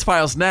got the Fitz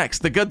Files next.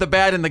 The good, the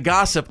bad, and the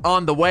gossip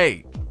on the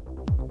way.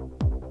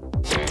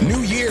 New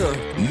year,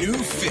 new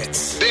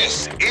Fitz.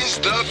 This is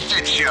the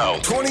Fitz Show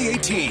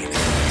 2018.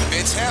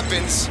 Fitz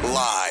happens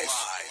live.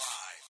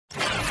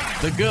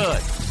 The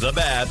good, the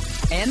bad,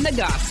 and the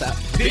gossip.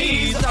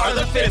 These are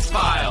the Fitz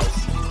Files.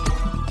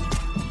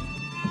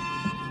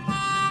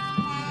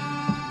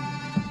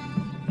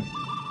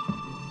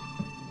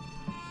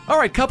 All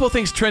right, couple of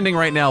things trending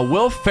right now.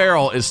 Will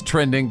Ferrell is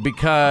trending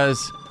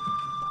because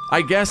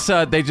I guess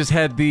they just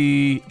had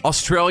the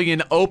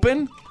Australian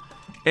Open,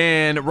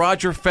 and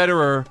Roger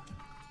Federer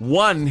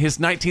won his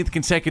 19th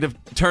consecutive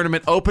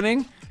tournament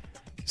opening.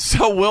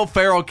 So Will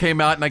Ferrell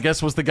came out and I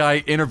guess was the guy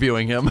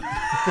interviewing him.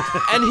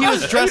 And he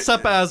was dressed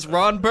up as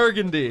Ron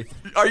Burgundy.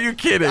 Are you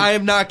kidding? I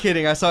am not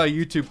kidding. I saw a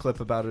YouTube clip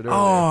about it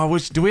earlier.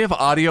 Do we have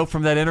audio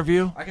from that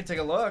interview? I can take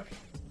a look.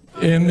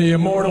 In the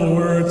immortal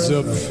words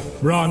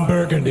of Ron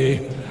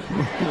Burgundy,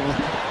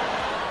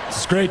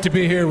 it's great to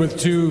be here with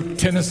two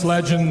tennis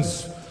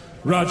legends,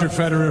 Roger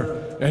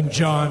Federer and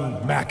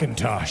John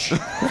McIntosh.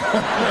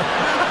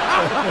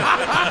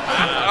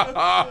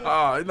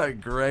 Isn't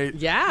that great?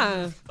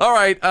 Yeah. All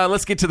right,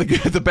 let's get to the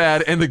good, the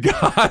bad, and the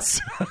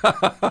gossip.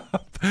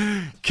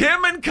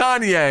 Kim and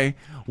Kanye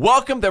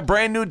welcomed their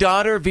brand new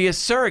daughter via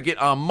surrogate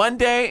on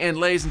Monday, and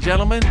ladies and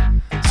gentlemen,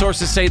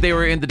 sources say they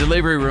were in the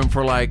delivery room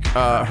for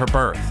her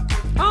birth.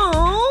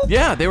 Oh.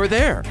 Yeah, they were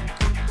there.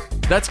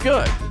 That's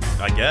good.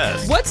 I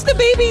guess. What's the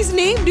baby's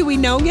name? Do we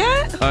know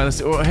yet?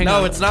 Hang No,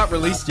 on. it's not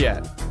released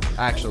yet,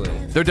 actually.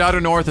 Their daughter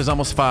North is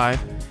almost 5,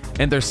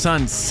 and their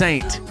son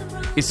Saint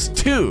is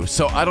 2.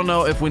 So I don't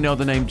know if we know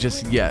the name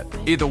just yet.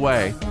 Either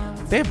way,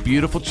 they have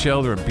beautiful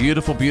children,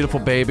 beautiful, beautiful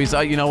babies.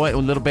 You know what?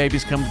 When little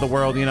babies come to the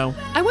world,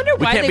 I wonder why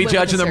we can't they be went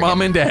judging with their a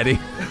mom and surrogate.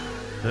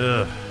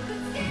 daddy.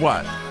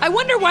 What? I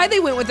wonder why they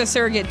went with a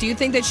surrogate. Do you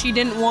think that she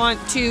didn't want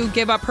to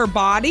give up her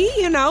body?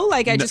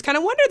 I just kind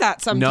of wonder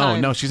that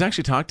sometimes. No, she's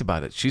actually talked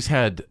about it. She's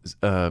had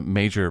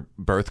major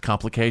birth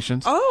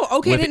complications. Oh,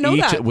 okay, I didn't know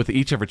that. With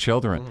each of her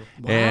children.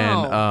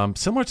 Wow. And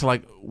similar to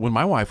like when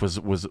my wife was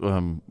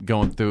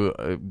going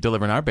through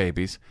delivering our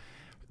babies,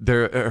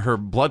 her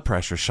blood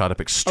pressure shot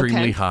up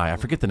extremely high. I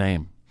forget the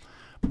name.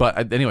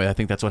 But anyway, I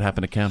think that's what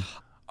happened to Kim.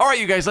 All right,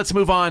 you guys, let's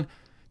move on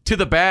to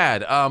the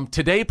bad.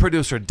 Today,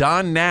 producer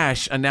Don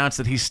Nash announced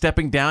that he's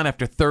stepping down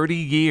after 30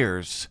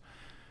 years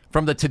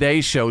from the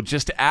Today Show,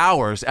 just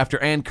hours after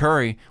Ann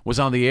Curry was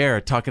on the air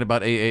talking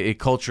about a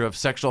culture of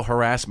sexual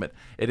harassment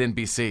at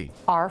NBC.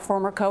 Our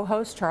former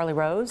co-host, Charlie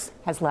Rose,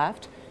 has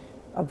left.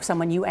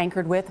 Someone you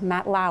anchored with,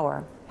 Matt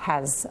Lauer,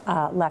 has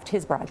left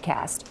his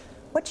broadcast.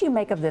 What do you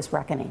make of this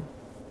reckoning?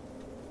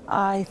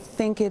 I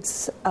think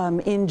it's,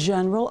 in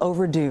general,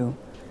 overdue.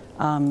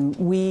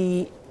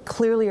 We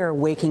clearly are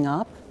waking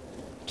up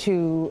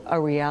to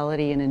a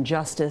reality and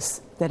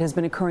injustice that has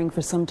been occurring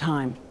for some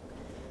time.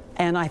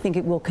 And I think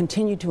it will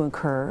continue to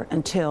occur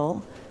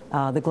until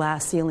the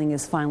glass ceiling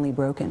is finally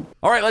broken.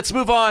 All right, let's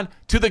move on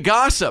to the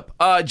gossip.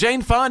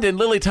 Jane Fonda and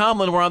Lily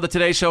Tomlin were on the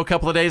Today Show a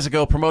couple of days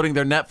ago promoting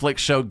their Netflix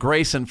show,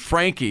 Grace and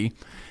Frankie.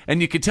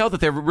 And you could tell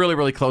that they're really,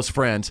 really close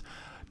friends.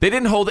 They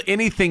didn't hold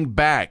anything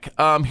back.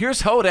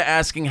 Here's Hoda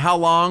asking how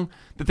long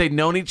that they'd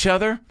known each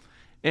other.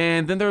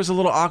 And then there was a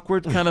little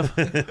awkward, kind of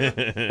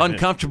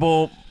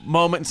uncomfortable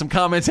moment and some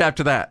comments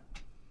after that.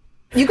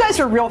 You guys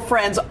are real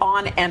friends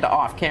on and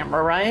off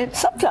camera, right?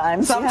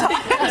 Sometimes.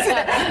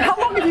 How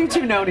long have you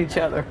two known each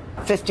other?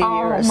 50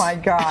 years. Oh, my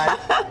God.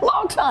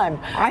 Long time.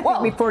 I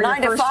think before your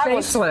 9 to first 5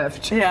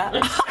 facelift. Yeah.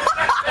 Wait,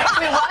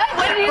 what?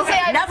 What did you say?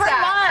 I Never missed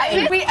that.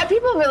 mind. I think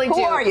people really Who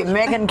do. are you,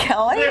 Megyn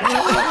Kelly?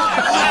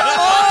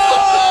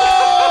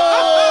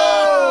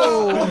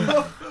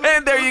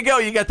 And there you go.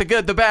 You got the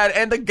good, the bad,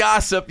 and the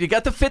gossip. You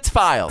got the Fitz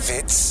Files.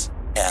 Fitz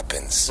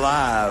happens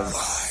Live.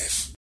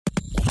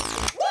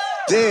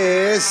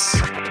 This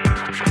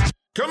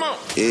Come on.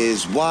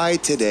 is why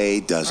today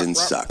doesn't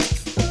suck.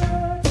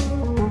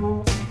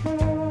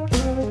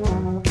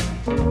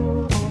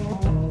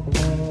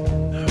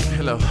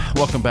 Hello.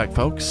 Welcome back,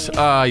 folks.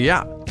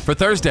 For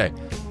Thursday,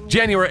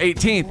 January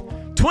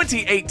 18th,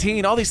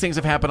 2018. All these things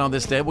have happened on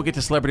this day. We'll get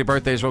to celebrity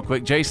birthdays real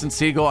quick. Jason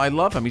Segel, I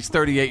love him. He's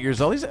 38 years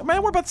old.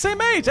 We're about the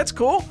same age. That's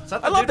cool. Is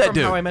that I love that from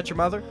dude. How I Met Your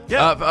Mother?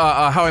 Yeah.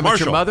 How I Met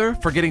Your Marshall. Mother,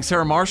 Forgetting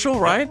Sarah Marshall,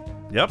 right?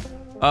 Yep.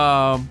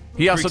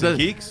 He also Freaks and does.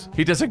 Geeks.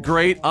 He does a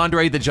great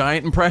Andre the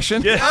Giant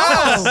impression.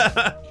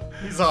 Yeah.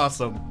 He's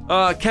awesome.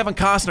 Kevin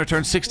Costner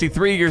turned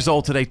 63 years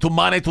old today.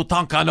 Tumane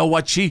tutanka no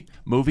wachi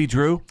movie.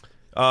 Drew.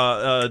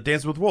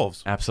 Dancing with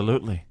Wolves.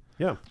 Absolutely.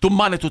 Yeah.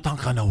 Tumane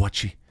tutanka no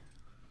wachi.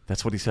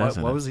 That's what he says.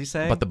 What was he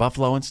saying? But the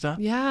buffalo and stuff.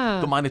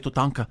 Yeah. Tumane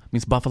tutanka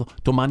means buffalo.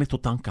 Tumane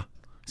tutanka.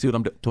 See what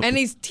I'm doing? And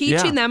he's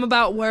teaching them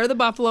about where the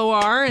buffalo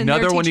are. And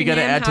Another they're one you got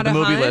to add to the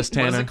movie list,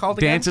 What is Tanner. it called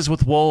again? Dances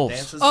with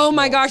Wolves. Oh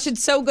my gosh,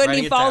 it's so good. And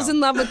Writing he it falls down.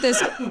 in love with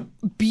this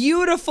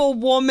beautiful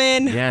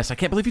woman. Yes, I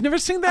can't believe you've never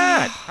seen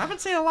that. I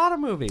haven't seen a lot of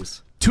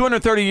movies.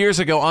 230 years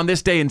ago, on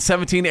this day in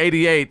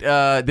 1788,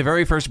 the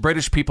very first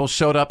British people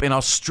showed up in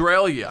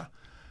Australia.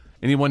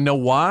 Anyone know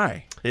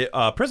why?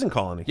 Prison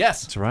colony.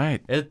 Yes. That's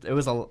right. It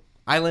was an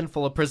island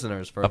full of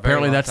prisoners for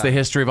Apparently, a very long that's time. the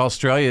history of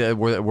Australia,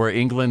 where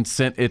England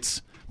sent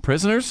its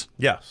prisoners.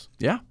 Yes.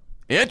 Yeah.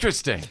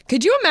 Interesting.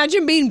 Could you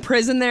imagine being in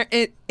prison there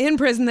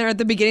at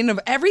the beginning of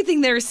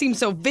everything there seems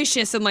so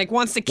vicious and like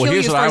wants to kill you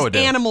here's as what I far as would do.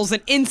 animals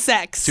and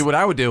insects? See, what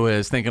I would do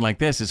is thinking like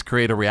this is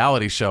create a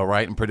reality show,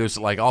 right? And produce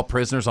it like all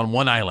prisoners on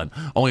one island.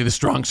 Only the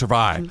strong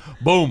survive.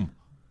 Boom.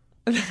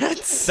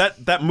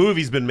 That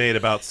movie's been made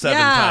about 7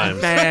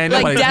 times. Man,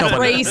 Like Death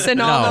Race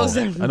and all those.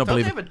 I don't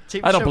believe. they have a TV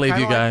I don't show believe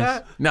you kinda like guys.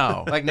 that?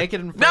 No. Like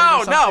Naked and Afraid No,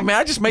 or something? man,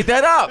 I just made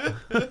that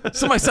up.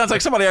 Somebody sounds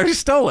like somebody already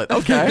stole it.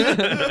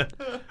 Okay.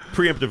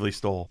 Preemptively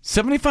stole.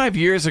 75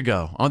 years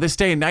ago, on this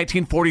day in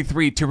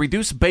 1943, to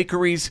reduce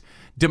bakeries'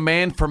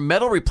 demand for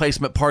metal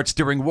replacement parts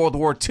during World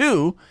War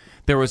II,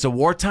 there was a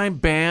wartime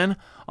ban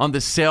on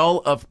the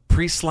sale of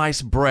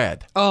pre-sliced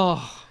bread.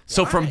 Oh.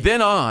 So from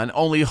then on,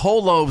 only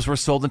whole loaves were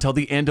sold until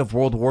the end of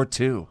World War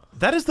II.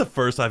 That is the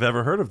first I've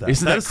ever heard of that.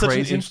 Isn't that is such an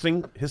crazy?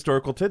 interesting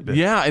historical tidbit.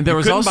 Yeah, and there you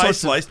was couldn't all buy sorts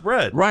sliced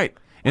bread. Right.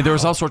 And there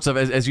was all sorts of,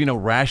 as you know,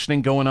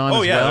 rationing going on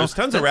as well. There's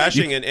tons of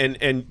rationing,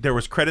 and there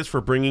was credits for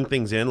bringing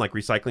things in, like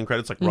recycling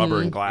credits, like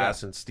rubber and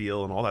glass and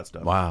steel and all that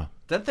stuff. Wow.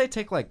 Didn't they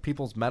take like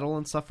people's metal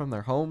and stuff from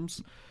their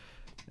homes?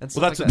 And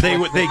Well, stuff that's like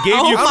that? they gave you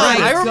Oh my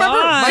credits. I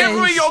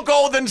remember. Give me your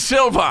gold and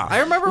silver. I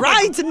remember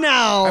Right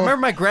now. I remember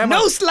my grandma.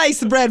 No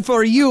sliced bread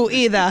for you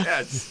either.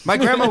 My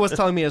grandma was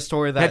telling me a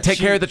story that Had to take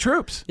she- care of the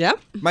troops. Yep.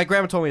 My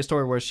grandma told me a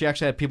story where she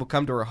actually had people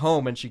come to her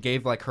home and she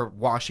gave like her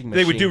washing machine.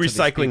 They would do to these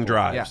recycling people.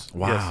 drives. Yeah.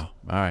 Wow. Yes.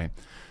 All right.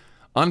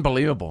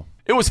 Unbelievable.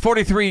 It was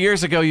 43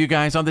 years ago, you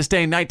guys. On this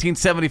day in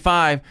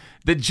 1975,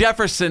 the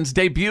Jeffersons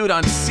debuted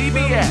on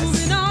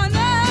CBS.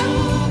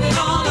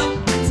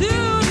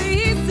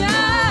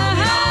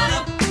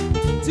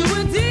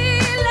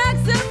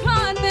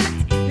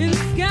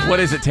 What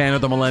is it, Tanner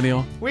the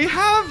Millennial? We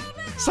have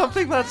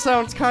something that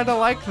sounds kind of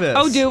like this.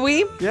 Oh, do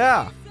we?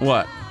 Yeah.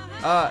 What?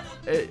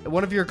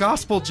 One of your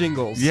gospel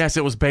jingles. Yes,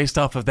 it was based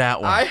off of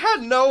that one. I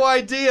had no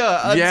idea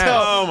until Yeah.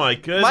 Oh my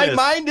goodness. my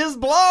mind is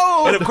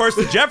blown. And of course,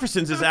 The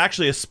Jeffersons is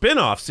actually a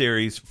spin-off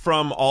series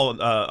from All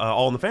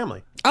in the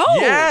Family. Oh,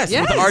 yes,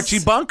 with Archie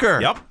Bunker.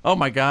 Yep. Oh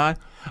my God.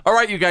 All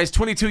right, you guys.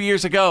 22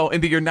 years ago,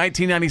 in the year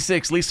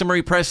 1996, Lisa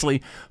Marie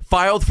Presley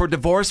filed for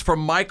divorce from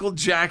Michael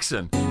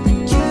Jackson.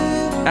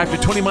 After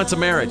 20 months of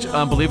marriage,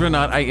 believe it or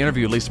not, I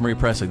interviewed Lisa Marie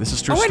Presley. This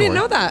is a true story. I didn't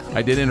know that.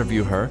 I did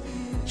interview her.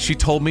 She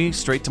told me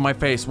straight to my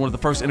face. One of the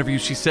first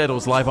interviews she said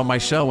was live on my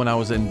show when I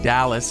was in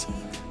Dallas.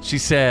 She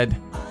said,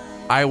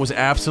 I was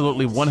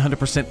absolutely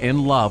 100%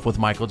 in love with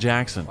Michael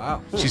Jackson.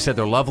 Wow. She said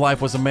their love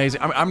life was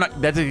amazing. I'm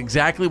not. That's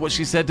exactly what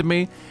she said to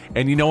me.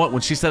 And you know what?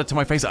 When she said it to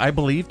my face, I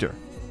believed her.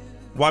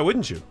 Why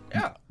wouldn't you?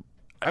 Yeah.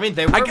 I mean,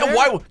 they were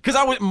Why? Because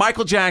I was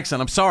Michael Jackson.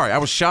 I'm sorry. I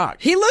was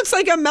shocked. He looks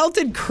like a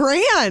melted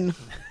crayon.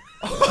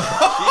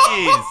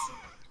 Jeez.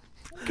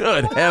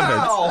 Good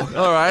heavens.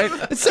 All right.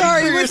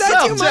 Sorry, was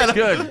that too much?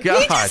 Good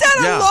God. He just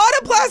had a lot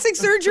of plastic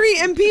surgery,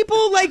 and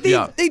people they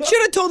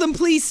should have told him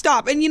please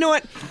stop. And you know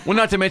what? Well,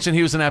 not to mention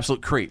he was an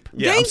absolute creep.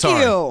 Yeah. I'm Thank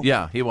sorry. you.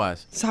 Yeah, he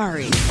was.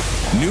 Sorry.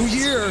 New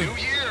year,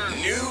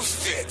 new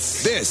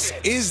Fitz. This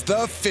is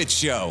the Fitz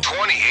Show.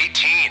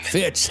 2018.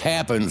 Fitz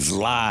happens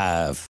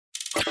live.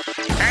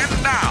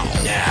 And now.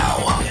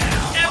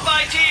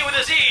 FIT with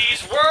a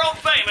Z's world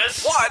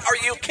famous. What are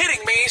you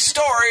kidding me?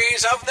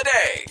 Stories of the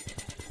day.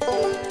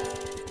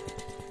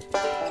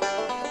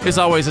 As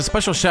always, a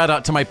special shout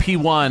out to my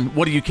P1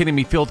 What Are You Kidding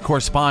Me field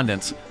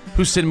correspondents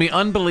who send me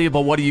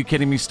unbelievable What Are You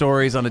Kidding Me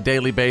stories on a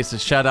daily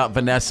basis. Shout out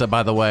Vanessa,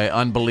 by the way.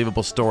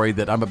 Unbelievable story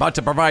that I'm about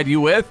to provide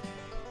you with.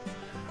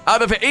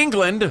 Out of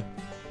England,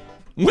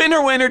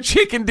 winner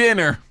chicken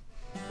dinner.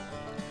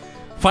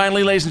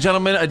 Finally, ladies and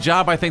gentlemen, a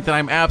job I think that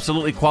I'm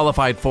absolutely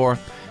qualified for.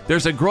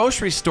 There's a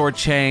grocery store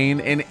chain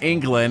in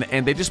England,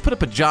 and they just put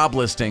up a job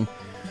listing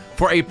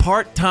for a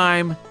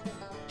part-time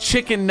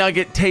chicken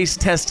nugget taste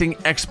testing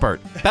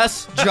expert.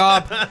 Best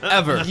job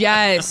ever.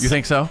 Yes. You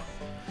think so?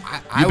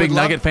 You big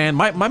nugget fan?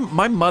 My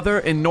mother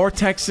in North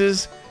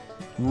Texas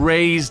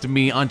raised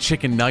me on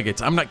chicken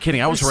nuggets. I'm not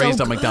kidding. I was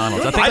raised on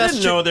McDonald's. I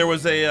didn't know there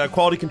was a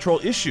quality control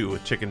issue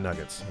with chicken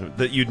nuggets,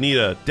 that you'd need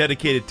a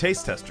dedicated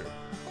taste tester.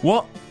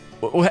 Well,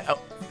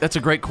 that's a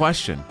great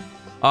question.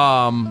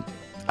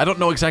 I don't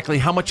know exactly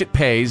how much it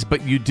pays,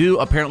 but you do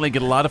apparently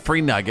get a lot of free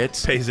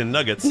nuggets. Pays in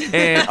nuggets.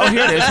 And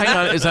here it is. Hang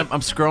on.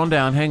 I'm scrolling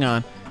down. Hang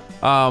on.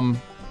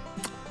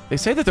 They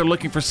say that they're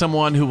looking for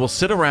someone who will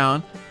sit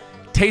around,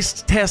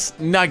 taste test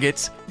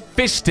nuggets,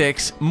 fish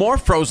sticks, more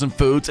frozen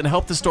foods, and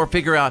help the store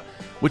figure out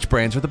which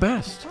brands are the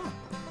best.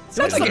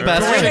 What's the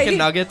best chicken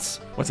nuggets?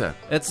 What's that?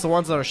 It's the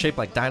ones that are shaped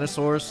like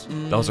dinosaurs.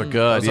 Those are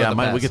good. Those are Yeah, the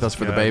we best. get those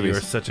for the God, babies.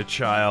 You're such a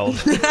child.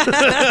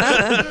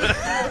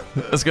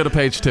 Let's go to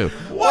page 2.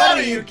 What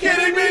are you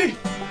kidding me?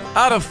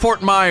 Out of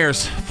Fort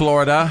Myers,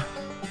 Florida,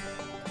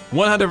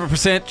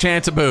 100%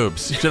 chance of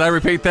boobs. Should I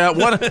repeat that?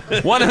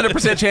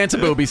 100% chance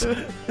of boobies.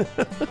 Yay!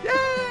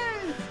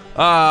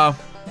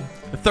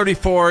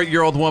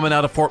 34-year-old woman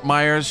out of Fort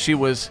Myers. She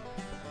was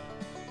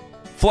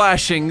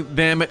flashing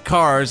them at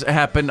cars. It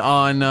happened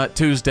on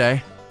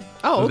Tuesday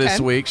this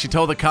week. She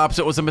told the cops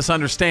it was a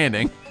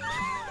misunderstanding.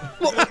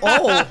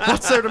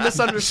 What's there to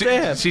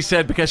misunderstand? She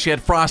said because she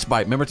had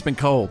frostbite. Remember, it's been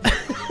cold.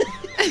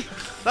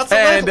 That's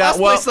the last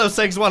place those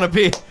things want to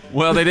be.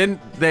 Well, they didn't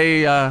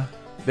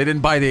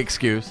buy the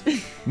excuse,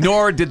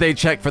 nor did they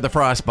check for the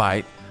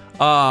frostbite.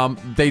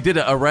 They did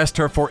arrest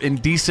her for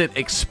indecent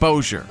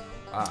exposure.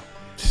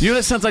 You know what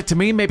it sounds like to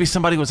me? Maybe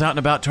somebody was out and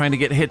about trying to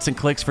get hits and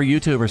clicks for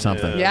YouTube or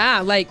something.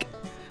 Yeah, like,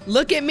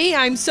 look at me,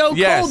 I'm so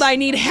Yes. cold, I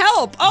need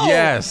help. Oh,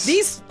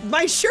 Yes.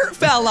 my shirt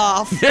fell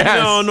off.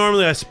 No,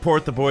 normally I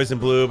support the boys in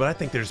blue, but I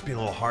think they're just being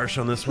a little harsh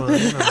on this one.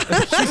 You know.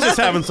 She's just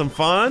having some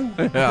fun.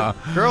 Yeah.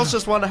 Girls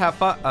just want to have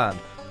fun.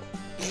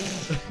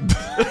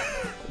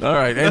 All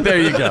right, and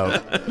there you go.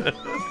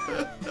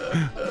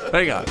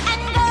 Hang on.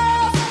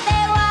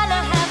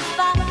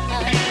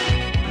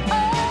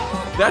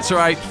 That's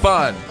right,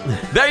 fun.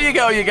 There you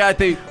go. You got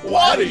the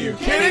What, are you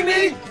kidding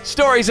me?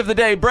 stories of the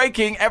day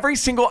breaking every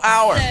single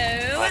hour.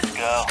 Let's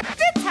go.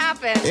 Fitz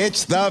happened.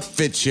 It's the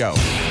Fitz Show.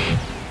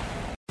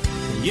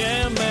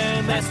 Yeah,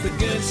 man, that's the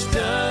good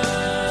stuff.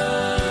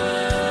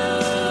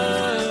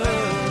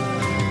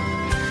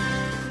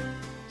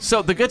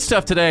 So the good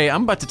stuff today,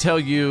 I'm about to tell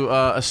you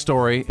a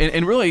story.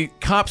 And really,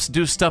 cops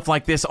do stuff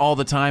like this all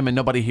the time and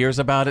nobody hears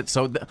about it.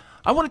 So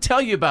I want to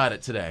tell you about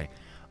it today.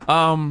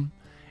 And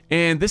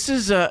this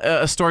is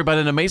a story about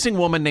an amazing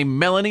woman named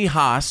Melanie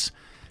Haas.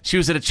 She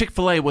was at a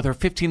Chick-fil-A with her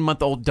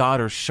 15-month-old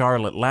daughter,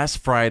 Charlotte, last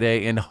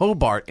Friday in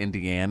Hobart,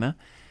 Indiana.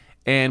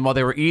 And while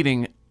they were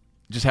eating,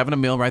 just having a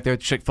meal right there at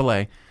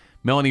Chick-fil-A,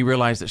 Melanie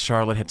realized that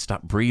Charlotte had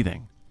stopped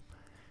breathing.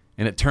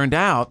 And it turned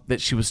out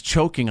that she was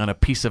choking on a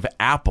piece of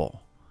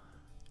apple.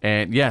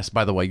 And yes,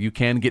 by the way, you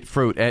can get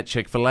fruit at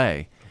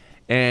Chick-fil-A.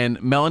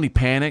 And Melanie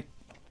panicked,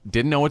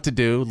 didn't know what to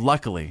do.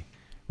 Luckily,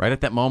 right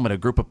at that moment, a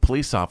group of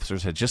police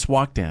officers had just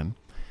walked in.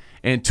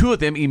 And two of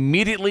them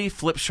immediately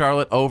flipped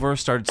Charlotte over,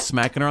 started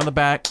smacking her on the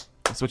back.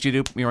 That's what you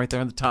do. You're right there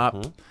on the top.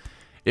 Mm-hmm.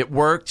 It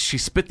worked. She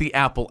spit the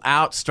apple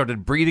out,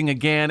 started breathing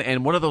again.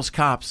 And one of those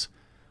cops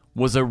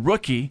was a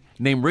rookie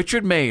named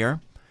Richard Mayer.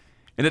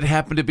 And it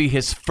happened to be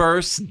his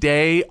first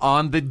day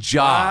on the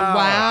job.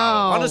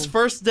 Wow. On his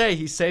first day,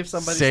 he saved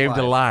somebody's life. Saved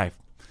a life.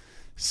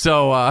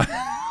 So,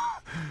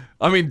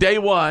 day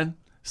one,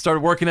 started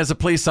working as a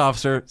police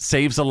officer,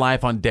 saves a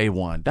life on day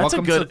one. That's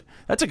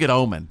a good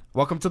omen.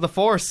 Welcome to the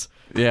force.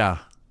 Yeah.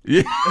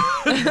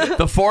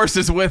 The force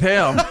is with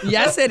him.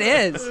 Yes, it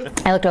is.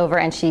 I looked over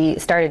and she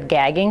started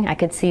gagging. I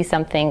could see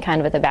something kind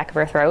of at the back of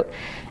her throat.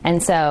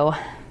 And so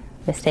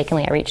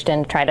mistakenly I reached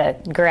in to try to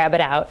grab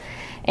it out.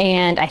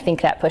 And I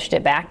think that pushed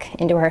it back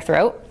into her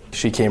throat.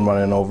 She came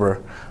running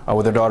over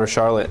with her daughter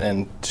Charlotte,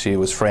 and she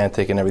was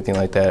frantic and everything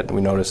like that. We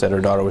noticed that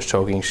her daughter was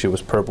choking. She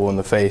was purple in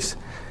the face.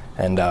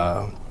 And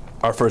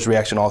our first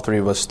reaction, all three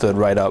of us stood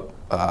right up.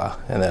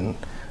 And then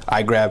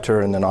I grabbed her,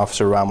 and then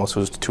Officer Ramos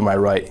was to my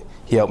right.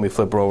 He helped me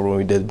flip her over when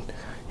we did,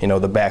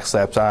 the back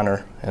slaps on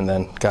her, and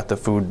then got the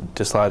food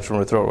dislodged from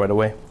her throat right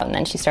away. And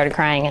then she started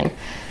crying, and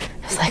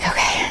I was like,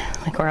 okay,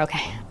 we're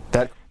okay.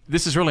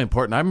 This is really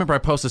important. I remember I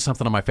posted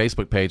something on my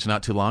Facebook page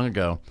not too long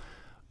ago.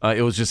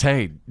 It was just,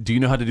 hey, do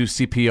you know how to do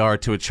CPR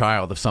to a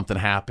child if something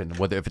happened,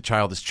 whether if a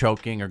child is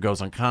choking or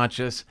goes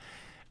unconscious?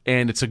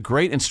 And it's a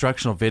great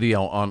instructional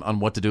video on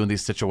what to do in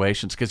these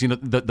situations because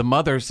the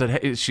mother said,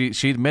 hey,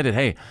 she admitted,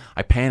 hey,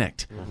 I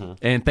panicked,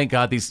 and thank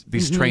God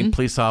these trained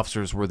police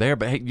officers were there.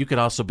 But hey, you could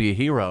also be a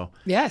hero,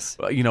 yes,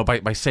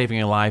 by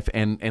saving a life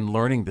and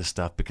learning this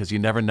stuff because you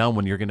never know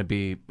when you're going to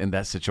be in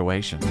that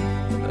situation.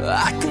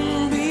 I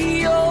can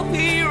be your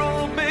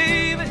hero,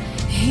 baby.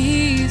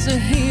 He's a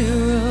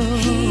hero.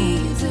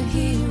 He's a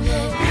hero.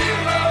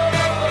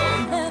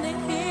 And a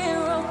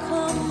hero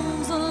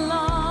comes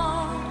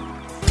along.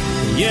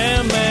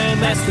 Yeah, man,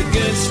 that's the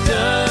good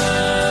stuff.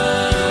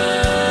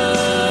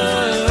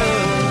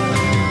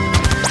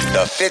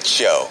 The Fitz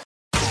Show.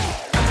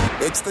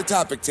 It's the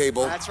topic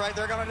table. That's right,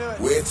 they're going to do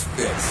it. With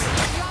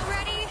Fitz. Y'all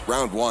ready?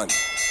 Round one.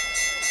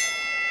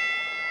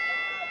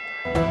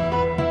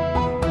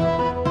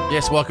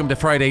 Yes, welcome to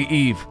Friday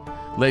Eve,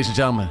 ladies and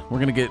gentlemen. We're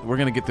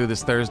gonna get through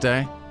this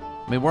Thursday.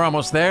 We're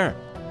almost there,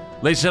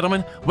 ladies and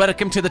gentlemen.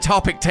 Welcome to the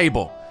topic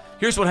table.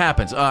 Here's what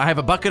happens. I have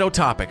a bucket of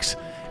topics,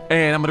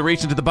 and I'm gonna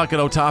reach into the bucket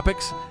of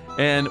topics,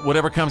 and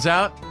whatever comes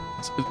out,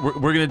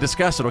 we're gonna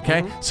discuss it.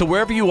 Okay? So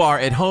wherever you are,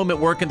 at home, at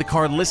work, in the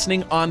car,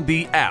 listening on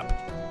the app,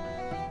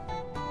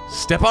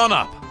 step on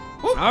up.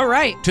 All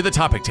right. To the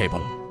topic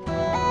table.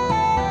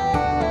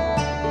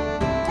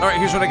 All right,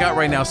 here's what I got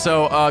right now.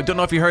 So, don't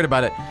know if you heard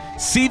about it.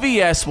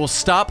 CVS will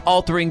stop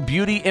altering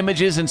beauty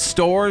images in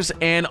stores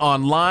and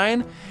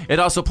online. It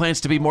also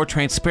plans to be more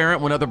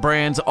transparent when other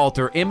brands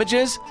alter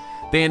images.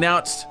 They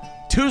announced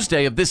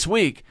Tuesday of this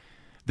week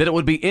that it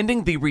would be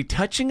ending the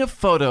retouching of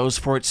photos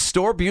for its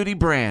store beauty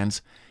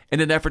brands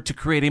in an effort to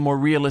create a more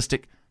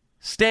realistic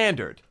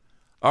standard.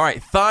 All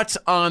right, thoughts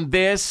on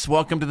this?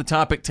 Welcome to the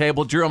topic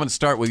table. Drew, I'm going to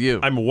start with you.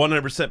 I'm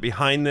 100%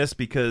 behind this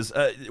because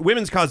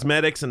women's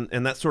cosmetics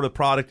and that sort of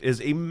product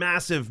is a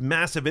massive,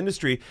 massive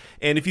industry.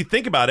 And if you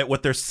think about it,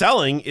 what they're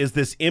selling is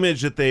this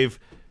image that they've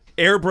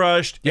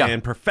airbrushed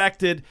and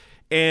perfected,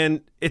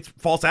 and it's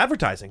false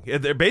advertising.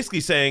 They're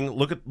basically saying,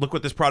 look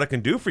what this product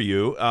can do for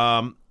you,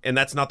 and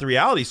that's not the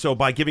reality. So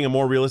by giving a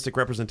more realistic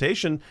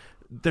representation,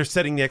 they're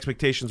setting the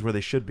expectations where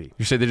they should be.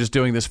 You say they're just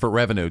doing this for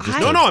revenue.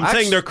 I'm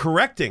saying they're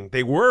correcting.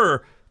 They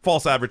were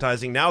false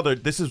advertising. Now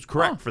this is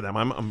correct for them.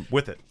 I'm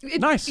with it.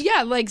 Nice.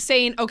 Yeah, like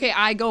saying, okay,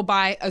 I go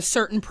buy a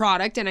certain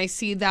product and I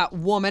see that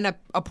woman,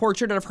 a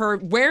portrait of her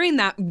wearing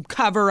that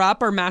cover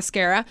up or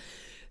mascara.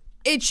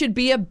 It should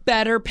be a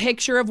better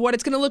picture of what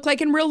it's going to look like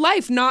in real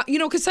life. Not,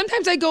 because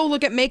sometimes I go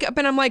look at makeup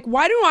and I'm like,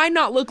 why do I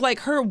not look like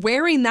her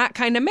wearing that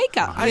kind of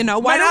makeup? Why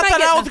don't I thought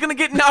I was going to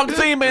get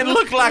Noxzema and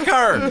look like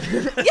her.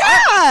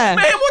 Yeah.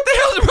 Man, what the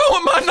hell is wrong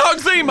with my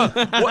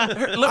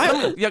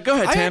Noxzema? Yeah, go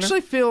ahead, Tanner. I actually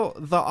feel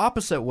the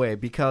opposite way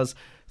because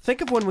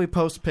think of when we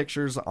post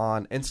pictures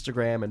on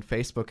Instagram and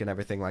Facebook and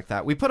everything like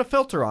that. We put a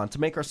filter on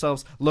to make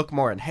ourselves look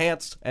more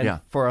enhanced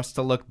and for us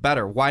to look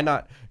better. Why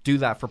not do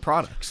that for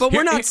products? But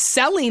we're not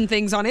selling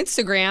things on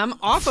Instagram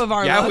off of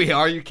our look. We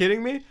are. Are you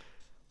kidding me?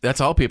 That's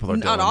all people are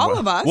doing. Not all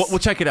of us. We'll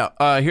check it out.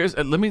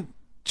 Let me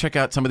check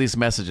out some of these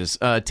messages.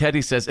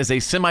 Teddy says, as a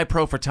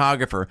semi-pro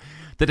photographer,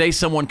 the day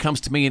someone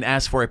comes to me and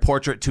asks for a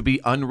portrait to be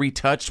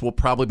unretouched will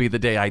probably be the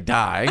day I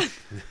die.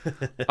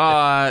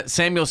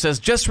 Samuel says,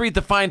 just read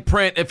the fine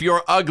print. If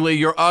you're ugly,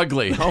 you're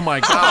ugly. Oh, my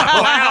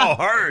God. Wow,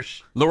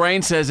 harsh.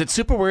 Lorraine says, it's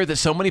super weird that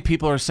so many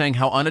people are saying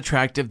how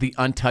unattractive the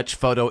untouched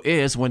photo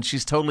is when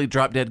she's totally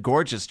drop-dead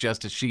gorgeous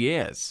just as she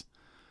is.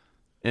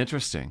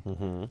 Interesting.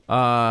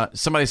 Mm-hmm.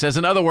 Somebody says,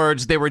 in other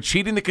words, they were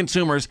cheating the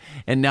consumers,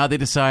 and now they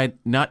decide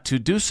not to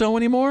do so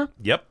anymore?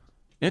 Yep.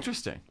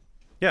 Interesting.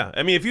 Yeah,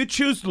 I mean, if you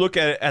choose to look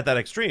at it at that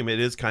extreme, it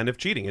is kind of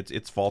cheating.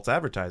 It's false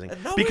advertising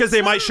because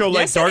they might show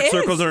dark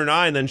circles in her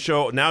eye and then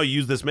show now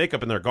use this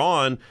makeup and they're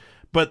gone,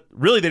 but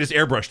really they just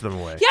airbrushed them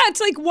away. Yeah,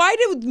 it's like why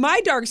do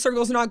my dark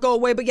circles not go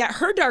away, but yet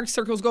her dark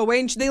circles go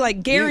away, and they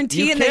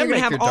guarantee you and then you're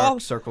gonna have your all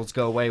dark circles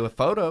go away with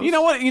photos. You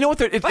know what?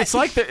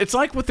 It's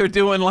like what they're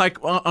doing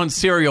on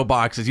cereal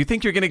boxes. You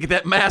think you're gonna get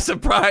that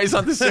massive prize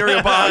on the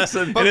cereal box,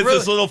 and it's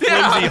this little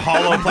flimsy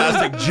hollow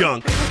plastic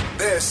junk.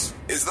 This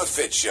is the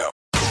Fitz Show.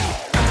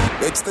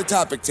 It's the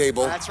topic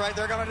table. That's right,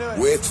 they're going to do it.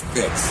 With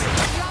Fitz.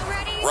 Y'all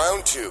ready?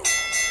 Round 2.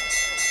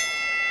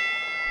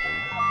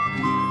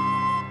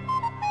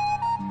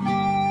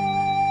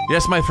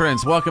 Yes, my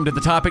friends, welcome to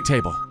the topic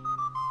table.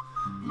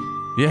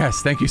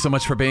 Yes, thank you so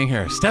much for being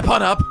here. Step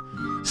on up.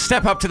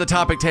 Step up to the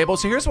topic table.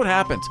 So here's what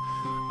happens.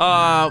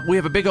 We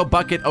have a big old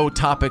bucket of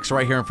topics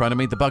right here in front of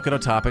me, the bucket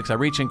of topics. I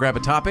reach and grab a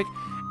topic,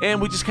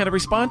 and we just kind of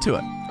respond to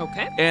it.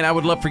 Okay. And I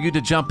would love for you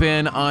to jump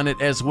in on it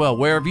as well.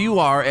 Wherever you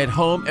are, at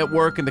home, at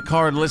work, in the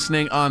car,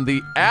 listening on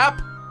the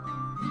app.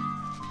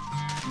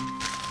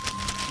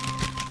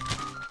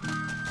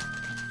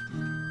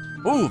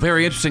 Ooh,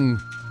 very interesting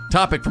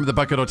topic from the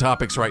bucket of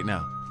topics right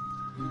now.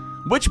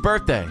 Which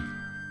birthday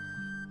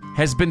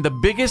has been the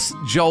biggest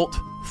jolt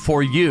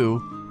for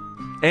you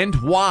and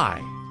why?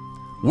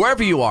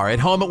 Wherever you are, at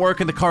home, at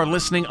work, in the car,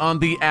 listening on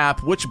the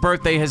app, which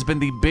birthday has been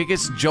the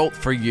biggest jolt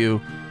for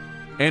you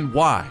and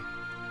why?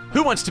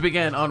 Who wants to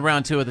begin on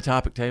round 2 of the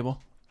topic table?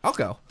 I'll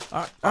go.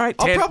 All right,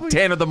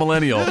 Tanner the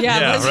millennial.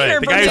 Yeah, right.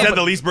 The guy who's had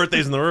the least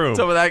birthdays in the room. What's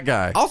up with that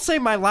guy? I'll say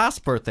my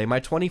last birthday,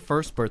 my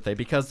 21st birthday,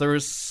 because there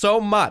was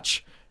so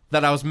much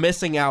that I was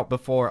missing out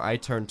before I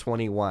turned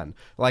 21.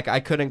 Like,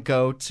 I couldn't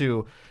go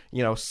to,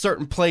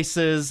 certain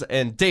places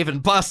and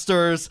Dave &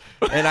 Buster's,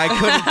 and I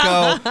couldn't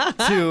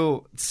go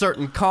to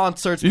certain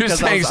concerts. You're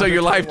saying so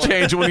your life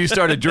changed when you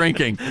started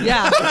drinking.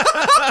 Yeah.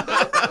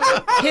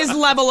 His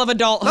level of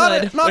adulthood. Not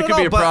that at could all,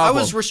 be a but problem. I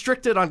was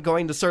restricted on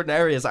going to certain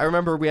areas. I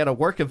remember we had a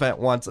work event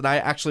once, and I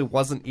actually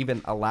wasn't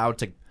even allowed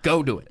to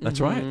go to it.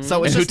 That's right.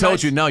 So it's and who just told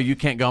nice. you, no, you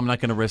can't go, I'm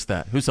not going to risk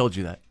that? Who told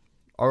you that?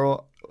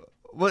 Or,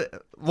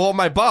 well,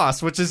 my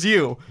boss, which is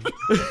you.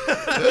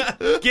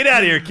 Get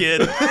out of here,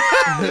 kid.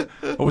 I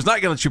was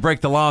not going to let you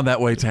break the law in that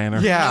way, Tanner.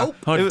 Yeah. Nope.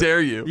 How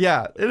dare you?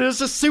 Yeah, it was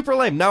just super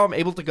lame. Now I'm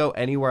able to go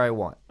anywhere I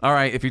want. All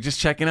right, if you're just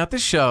checking out the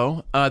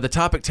show, the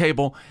topic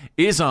table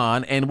is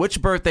on, and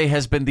which birthday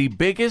has been the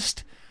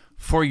biggest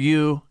for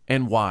you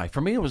and why?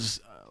 For me, it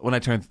was when I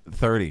turned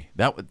 30.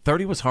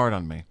 30 was hard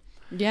on me.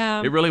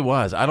 Yeah. It really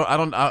was.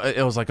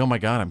 It was like, oh my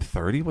God, I'm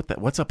 30?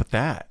 What's up with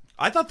that?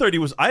 I thought 30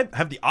 was... I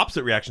have the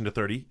opposite reaction to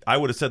 30. I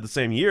would have said the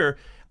same year.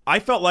 I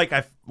felt like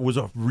I was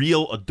a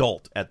real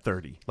adult at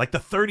 30. Like, the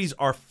 30s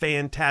are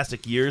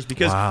fantastic years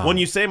because when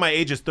you say my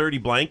age is 30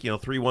 blank,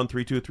 31,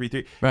 32,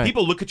 33, right.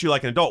 People look at you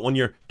like an adult. When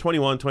you're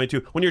 21,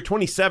 22, when you're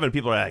 27,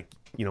 people are like,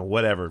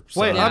 whatever.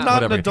 Wait, I'm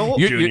not an adult?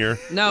 Junior.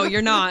 No,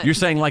 you're not. You're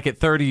saying like at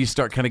 30 you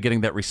start kind of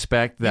getting that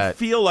respect that...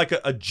 You feel like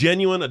a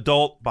genuine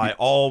adult by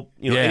all,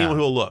 anyone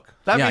who will look.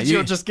 That means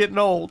you're just getting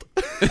old.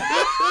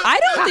 I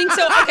don't think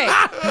so.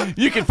 Okay.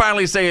 You can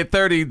finally say at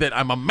 30 that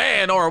I'm a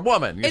man or a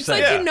woman. You're It's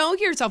saying. like you know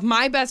yourself.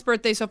 My best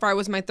birthday so far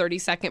was my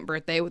 32nd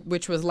birthday,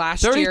 which was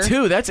last year.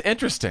 32, that's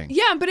interesting.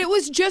 Yeah, but it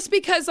was just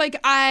because like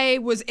I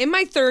was in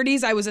my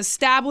 30s, I was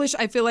established.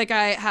 I feel like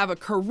I have a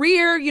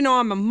career, you know,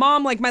 I'm a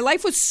mom. Like my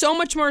life was so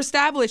much more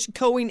established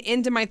going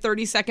into my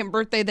 32nd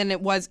birthday than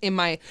it was in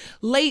my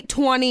late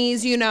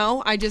 20s, you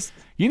know.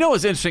 You know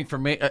what's interesting for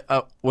me?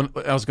 When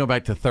I was going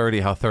back to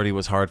 30, how 30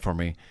 was hard for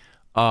me.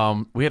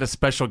 We had a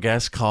special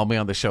guest call me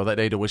on the show that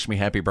day to wish me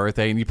happy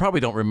birthday, and you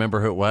probably don't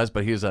remember who it was,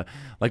 but he was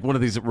like one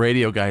of these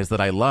radio guys that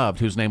I loved,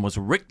 whose name was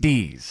Rick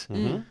Dees.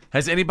 Mm-hmm.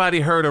 Has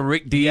anybody heard of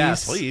Rick Dees?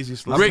 Yes,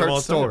 please. I've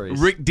heard stories.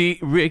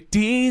 Rick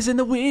Dees in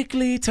the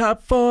weekly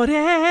top 40,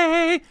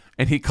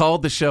 and he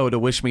called the show to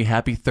wish me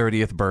happy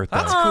 30th birthday.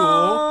 That's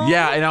cool.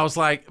 Yeah, and I was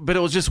like, but it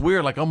was just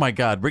weird. Like, oh my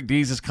God, Rick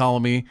Dees is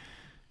calling me,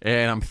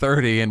 and I'm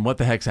 30, and what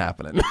the heck's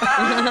happening?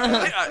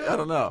 I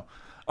don't know.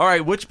 All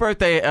right, which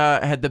birthday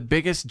had the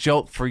biggest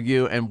jolt for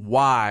you and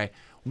why?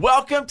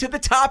 Welcome to the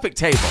topic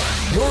table.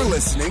 You're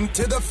listening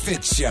to The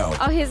Fitz Show.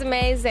 Oh, he's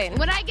amazing.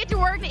 When I get to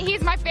work,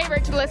 he's my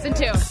favorite to listen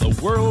to. The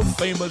world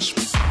famous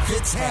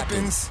Fitz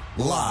Happens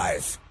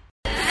Live.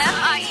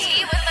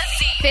 F-I-E with a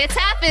Z. Fitz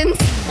Happens.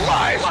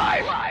 Live.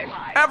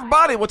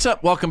 Everybody, what's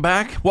up? Welcome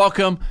back.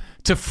 Welcome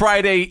to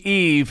Friday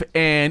Eve.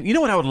 And you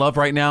know what I would love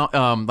right now?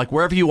 Like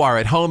wherever you are,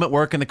 at home, at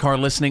work, in the car,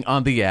 listening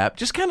on the app,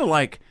 just kind of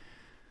like,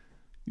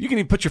 you can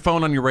even put your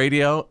phone on your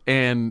radio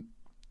and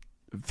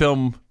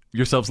film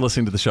yourselves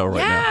listening to the show right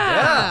now.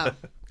 Yeah.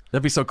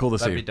 That'd be so cool to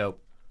see. That'd be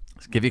dope.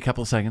 Just give you a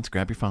couple of seconds.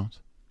 Grab your phones.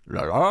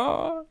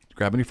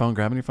 Grabbing your phone.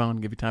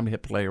 Give you time to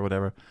hit play or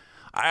whatever.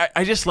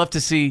 I just love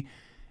to see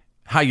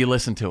how you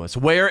listen to us.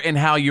 Where and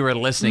how you are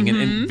listening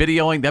and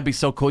videoing. That'd be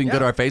so cool. You can go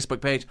to our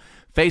Facebook page.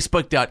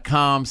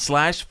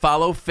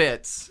 Facebook.com/follow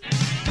Fitz.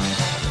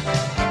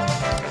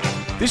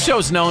 This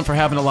show's known for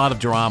having a lot of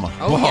drama.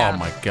 Oh, yeah.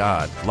 My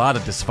God. A lot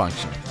of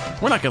dysfunction.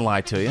 We're not going to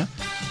lie to you.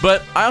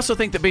 But I also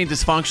think that being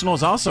dysfunctional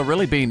is also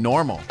really being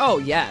normal. Oh,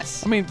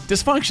 yes. I mean,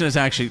 dysfunction is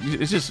actually,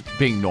 it's just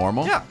being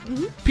normal. Yeah.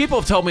 Mm-hmm. People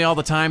have told me all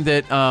the time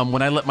that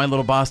when I let my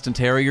little Boston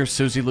Terrier,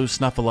 Susie Lou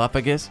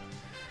Snuffleupagus,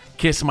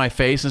 kiss my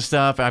face and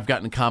stuff, I've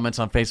gotten comments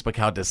on Facebook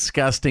how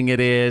disgusting it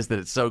is, that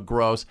it's so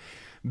gross,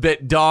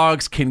 that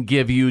dogs can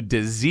give you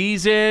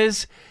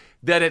diseases,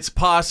 that it's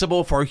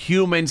possible for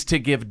humans to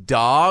give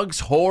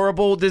dogs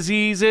horrible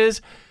diseases.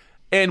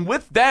 And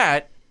with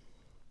that,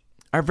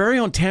 our very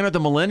own Tanner the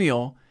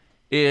Millennial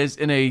is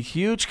in a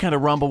huge kind of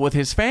rumble with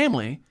his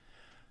family,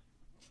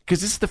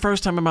 because this is the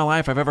first time in my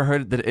life I've ever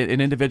heard that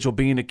an individual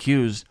being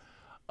accused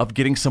of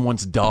getting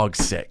someone's dog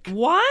sick.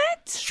 What?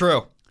 It's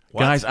true.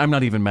 Guys, I'm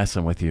not even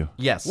messing with you.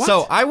 Yes. What?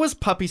 So I was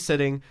puppy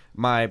sitting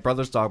my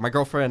brother's dog. My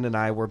girlfriend and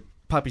I were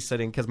puppy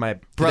sitting because my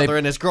brother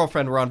and his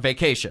girlfriend were on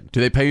vacation. Do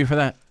they pay you for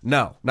that?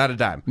 No, not a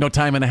dime. No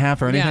time and a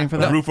half or anything for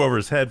that? Roof over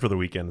his head for the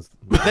weekends.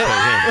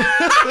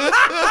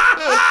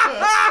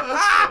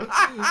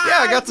 Yeah,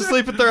 I got to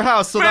sleep at their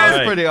house, so that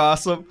was pretty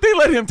awesome. They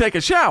let him take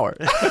a shower.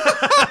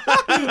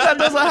 That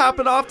doesn't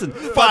happen often.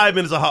 5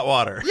 minutes of hot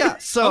water. Yeah,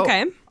 so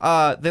Okay.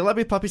 They let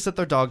me puppy sit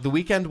their dog. The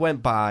weekend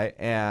went by,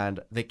 and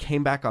they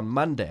came back on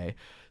Monday.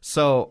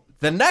 So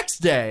the next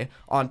day,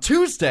 on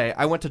Tuesday,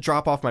 I went to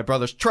drop off my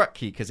brother's truck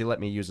key because he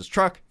let me use his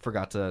truck.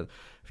 Forgot to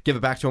give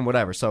it back to him,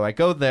 whatever. So I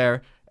go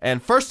there,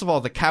 and first of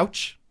all, the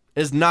couch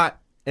is not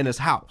in his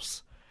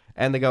house.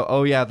 And they go,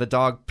 oh, yeah, the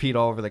dog peed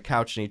all over the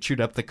couch, and he chewed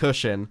up the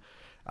cushion,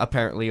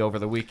 apparently, over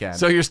the weekend.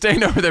 So you're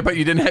staying over there, but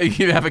you didn't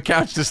have a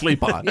couch to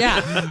sleep on. Yeah.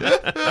 Man,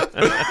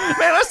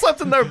 I slept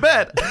in their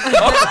bed.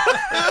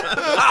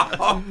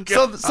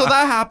 So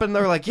that happened.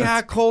 They're like,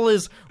 yeah, Cole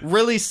is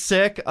really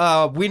sick.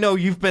 We know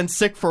you've been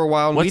sick for a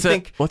while. And What's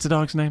think the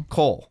dog's name?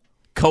 Cole.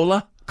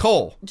 Cola?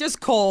 Cole.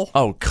 Just Cole.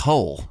 Oh,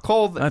 Cole.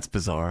 Cole. That's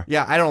bizarre.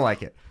 Yeah, I don't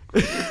like it.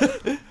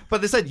 But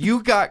they said,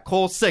 you got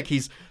Cole sick.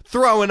 He's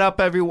throwing up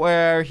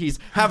everywhere. He's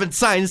having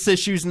sinus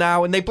issues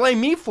now. And they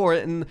blame me for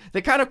it. And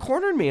they kind of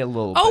cornered me a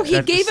little bit. Oh,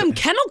 he gave him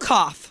kennel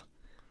cough.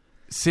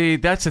 See,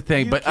 that's the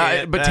thing. But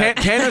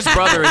Tanner's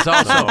brother is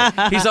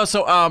also, he's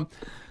also,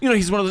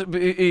 he's one of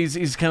those,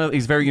 he's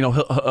very,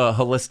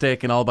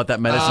 holistic and all about that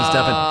medicine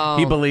stuff. And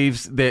he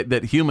believes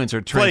that humans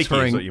are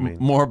transferring what you mean.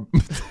 more.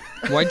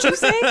 What'd you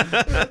say?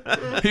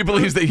 He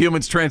believes that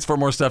humans transfer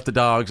more stuff to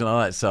dogs and all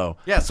that. So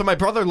yeah, so my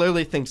brother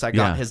literally thinks I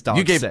got his dog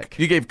sick.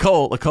 You gave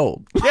Cole a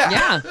cold.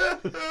 Yeah.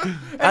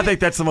 I think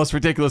that's the most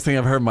ridiculous thing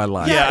I've heard in my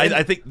life. Yeah,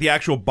 I think the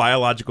actual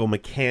biological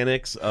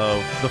mechanics of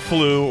the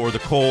flu or the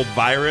cold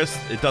virus,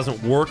 it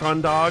doesn't work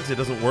on dogs. It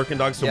doesn't work in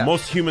dogs. So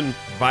most human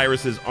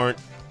viruses aren't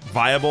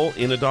viable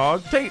in a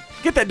dog.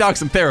 Get that dog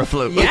some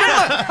Theraflu.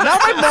 Yeah. Now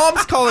my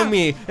mom's calling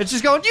me and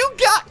she's going, you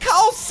got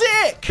Cole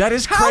sick. That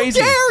is crazy.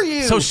 How dare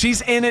you? So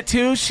she's in it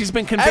too? She's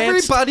been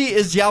convinced? Everybody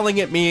is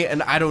yelling at me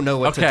and I don't know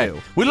what to do.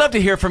 We'd love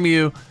to hear from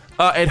you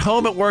at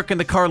home, at work, in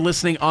the car,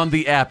 listening on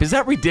the app. Is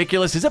that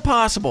ridiculous? Is it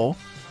possible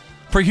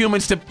for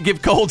humans to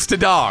give colds to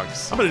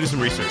dogs? I'm going to do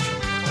some research.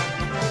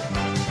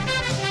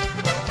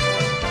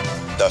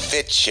 The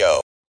Fitz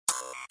Show.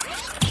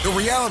 The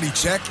reality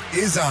check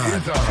is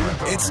on.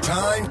 It's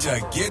time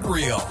to get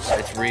real.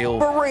 It's real.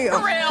 For real.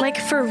 Like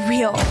for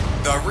real.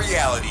 The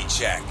reality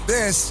check.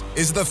 This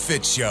is The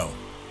Fitz Show.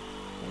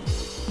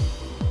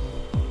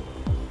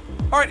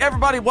 All right,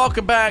 everybody,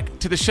 welcome back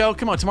to the show.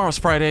 Come on, tomorrow's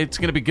Friday. It's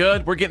going to be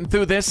good. We're getting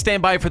through this.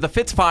 Stand by for the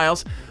Fitz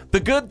Files.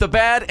 The good, the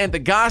bad, and the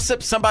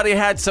gossip. Somebody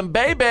had some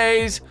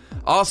babies.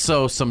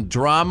 Also, some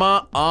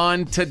drama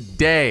on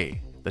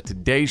Today. The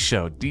Today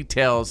Show.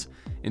 Details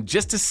in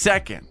just a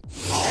second.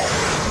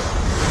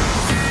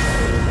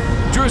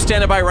 Drew's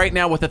standing by right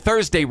now with a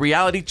Thursday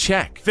reality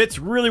check. Fitz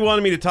really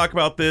wanted me to talk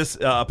about this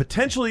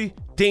potentially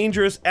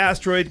dangerous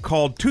asteroid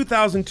called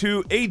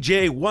 2002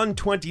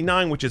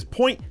 AJ129, which is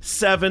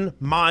 0.7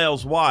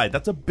 miles wide.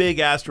 That's a big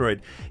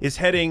asteroid. Is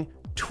heading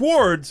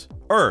towards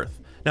Earth.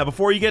 Now,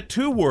 before you get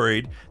too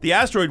worried, the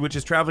asteroid, which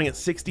is traveling at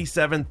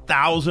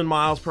 67,000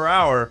 miles per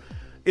hour,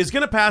 is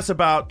going to pass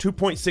about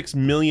 2.6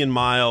 million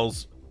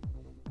miles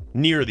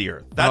near the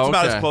Earth. That's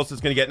about as close as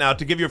it's going to get. Now,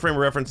 to give you a frame of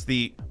reference,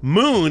 the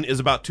moon is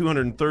about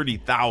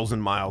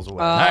 230,000 miles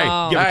away.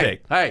 Hey, give or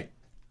take. Hey,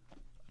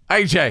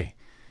 AJ,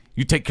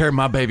 you take care of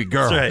my baby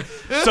girl. That's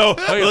right. So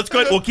let's go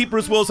ahead. We'll keep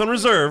Bruce Willis on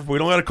reserve. We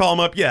don't got to call him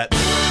up yet.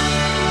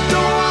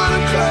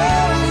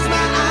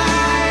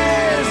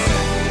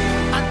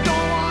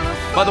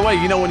 By the way,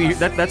 you know when you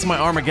that's my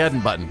Armageddon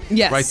button.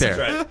 Yes. Right there.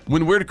 That's right.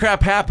 When weird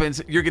crap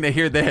happens, you're going to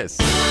hear this.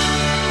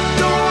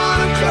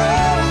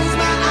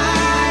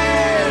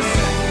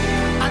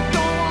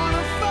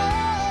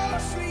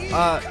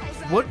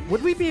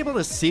 Would we be able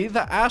to see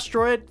the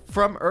asteroid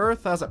from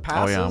Earth as it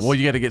passes? Oh yeah. Well,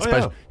 you got to get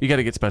special. You got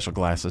to get special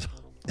glasses.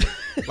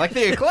 Like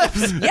the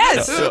eclipse.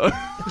 Yes.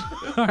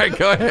 All right,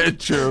 go ahead,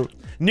 Drew.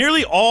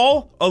 Nearly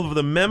all of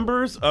the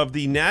members of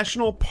the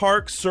National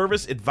Park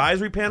Service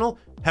Advisory Panel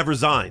have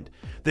resigned.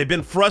 They've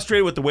been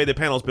frustrated with the way the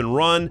panel's been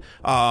run.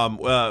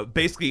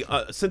 Basically,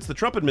 since the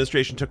Trump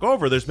administration took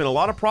over, there's been a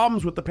lot of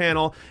problems with the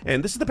panel,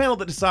 and this is the panel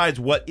that decides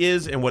what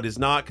is and what is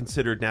not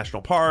considered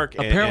national park.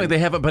 Apparently, they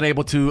haven't been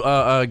able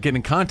to get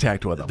in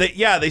contact with them.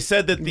 They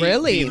said that the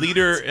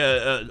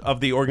leader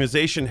of the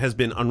organization has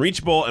been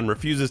unreachable and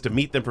refuses to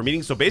meet them for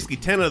meetings. So basically,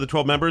 10 of the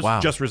 12 members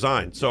just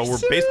resigned. So we're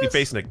basically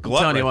facing a glut.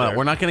 I'm telling you what, there.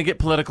 we're not going to get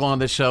political on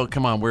this show.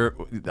 Come on,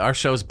 our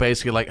show's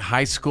basically like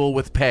high school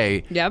with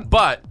pay. Yep.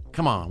 But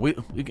come on,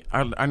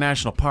 our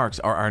national parks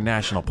are our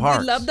national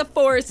parks. We love the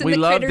forests and we the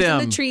love critters them.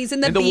 and the trees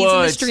and the and bees woods,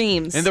 and the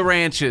streams. and the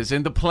ranches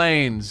and the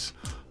plains.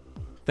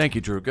 Thank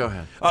you, Drew. Go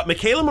ahead.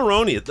 Michaela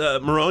Maroney,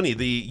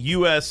 the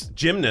U.S.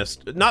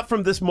 gymnast, not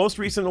from this most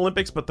recent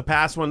Olympics, but the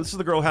past one. This is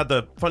the girl who had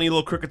the funny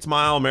little crooked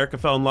smile. America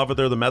fell in love with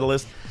her, the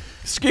medalist.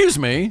 Excuse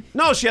me?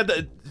 No, she had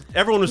the...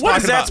 Everyone was What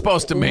talking is that about,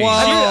 supposed to mean?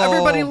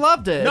 Everybody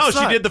loved it. No, It's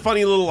she not- did the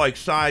funny little like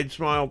side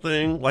smile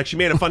thing. Like she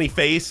made a funny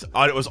face.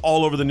 It was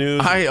all over the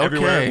news.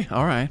 Everywhere.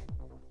 All right.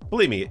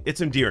 Believe me,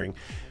 it's endearing.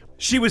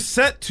 She was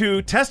set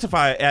to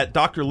testify at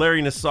Dr.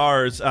 Larry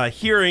Nassar's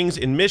hearings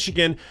in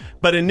Michigan,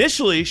 but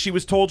initially she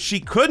was told she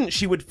couldn't.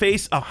 She would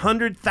face a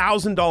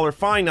 $100,000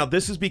 fine. Now,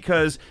 this is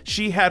because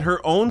she had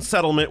her own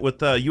settlement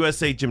with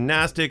USA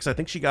Gymnastics. I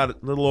think she got a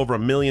little over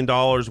 $1 million,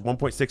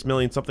 $1.6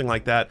 million, something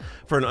like that,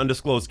 for an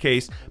undisclosed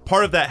case.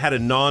 Part of that had a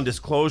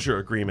non-disclosure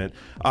agreement.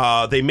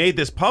 They made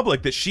this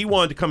public that she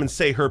wanted to come and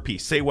say her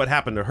piece, say what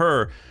happened to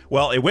her.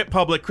 Well, it went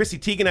public. Chrissy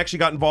Teigen actually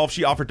got involved.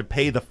 She offered to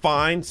pay the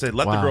fine, said,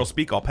 let the girl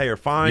speak, I'll pay her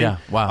fine. Yeah,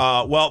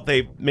 wow. Well,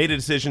 they made a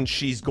decision.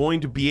 She's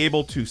going to be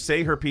able to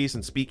say her piece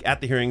and speak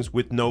at the hearings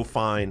with no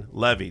fine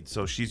levied.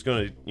 So she's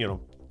going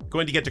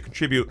to get to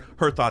contribute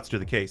her thoughts to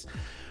the case.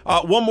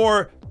 One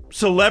more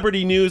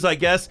celebrity news, I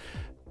guess.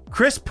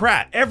 Chris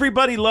Pratt.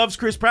 Everybody loves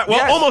Chris Pratt.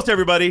 Well, almost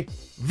everybody.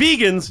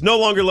 Vegans no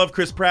longer love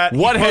Chris Pratt.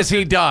 What has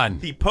he done?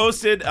 He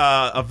posted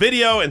a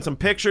video and some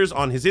pictures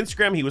on his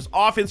Instagram. He was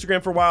off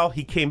Instagram for a while.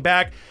 He came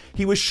back.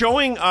 He was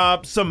showing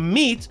some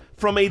meat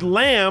from a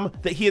lamb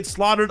that he had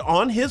slaughtered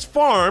on his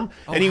farm,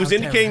 and he was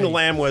indicating the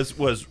lamb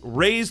was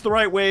raised the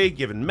right way,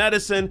 given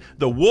medicine.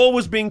 The wool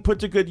was being put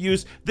to good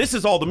use. This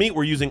is all the meat.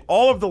 We're using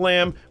all of the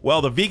lamb.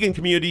 Well, the vegan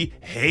community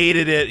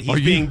hated it.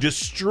 He's being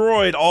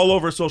destroyed all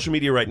over social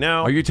media right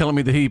now. Are you telling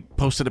me that he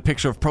posted a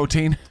picture of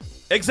protein?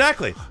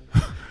 Exactly.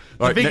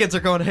 The vegans are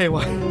going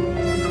haywire.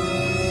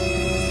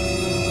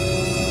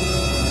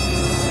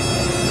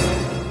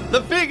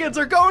 The vegans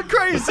are going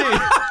crazy.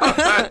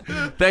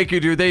 Thank you,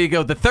 Drew. There you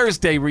go. The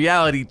Thursday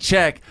reality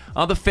check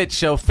on The Fitz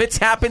Show. Fitz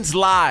happens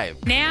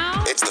live.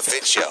 Now, It's The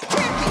Fitz Show.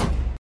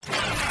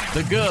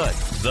 The good,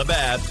 the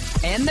bad,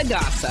 and the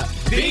gossip.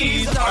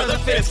 These are the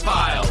Fitz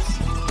Files.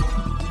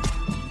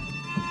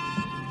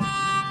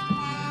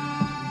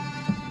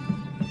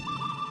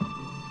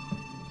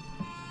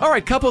 All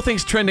right, couple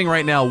things trending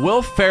right now.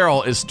 Will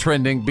Ferrell is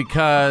trending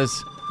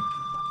because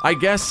I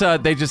guess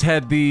they just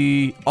had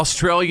the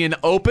Australian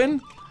Open,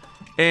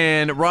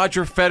 and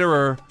Roger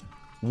Federer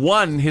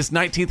won his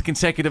 19th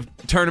consecutive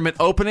tournament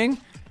opening.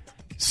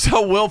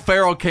 So Will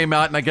Ferrell came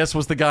out and I guess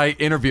was the guy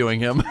interviewing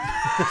him.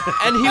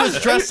 And he was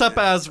dressed up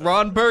as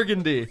Ron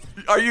Burgundy.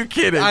 Are you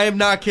kidding? I am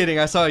not kidding.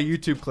 I saw a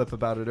YouTube clip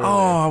about it earlier.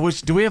 Oh,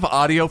 do we have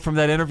audio from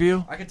that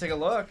interview? I can take a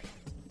look.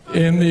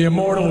 In the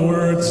immortal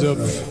words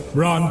of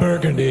Ron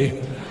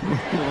Burgundy,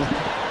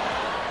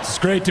 it's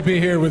great to be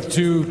here with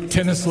two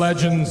tennis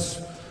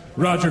legends,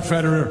 Roger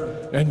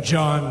Federer and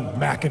John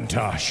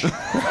McIntosh.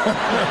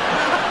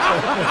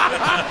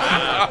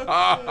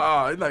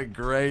 Isn't that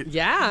great?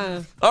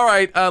 Yeah. All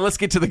right, let's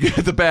get to the good,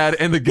 the bad,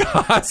 and the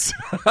gossip.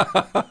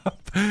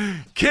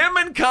 Kim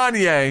and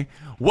Kanye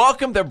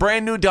welcomed their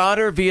brand new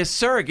daughter via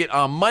surrogate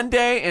on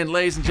Monday, and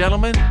ladies and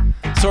gentlemen,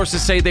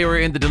 sources say they were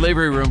in the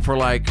delivery room for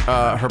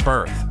her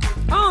birth.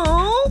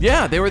 Oh.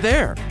 Yeah, they were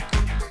there.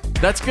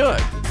 That's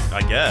good.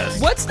 I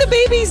guess. What's the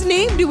baby's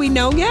name? Do we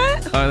know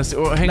yet?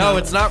 Hang No, on.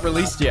 it's not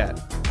released yet,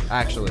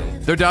 actually.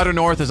 Their daughter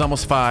North is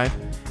almost 5,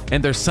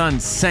 and their son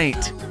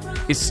Saint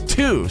is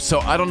 2. So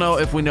I don't know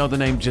if we know the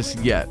name just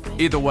yet.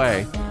 Either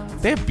way,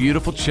 they have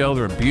beautiful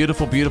children,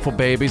 beautiful, beautiful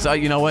babies.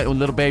 You know what? When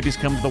little babies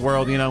come to the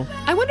world,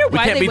 I wonder we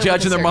why can't they be went with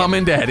judging a their mom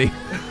and surrogate.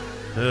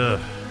 daddy. Ugh.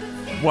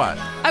 What?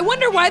 I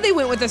wonder why they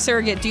went with a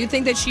surrogate. Do you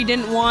think that she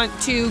didn't want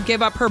to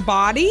give up her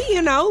body?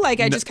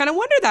 I just kind of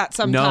wonder that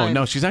sometimes.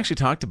 No, she's actually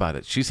talked about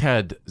it. She's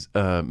had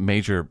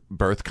major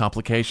birth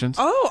complications.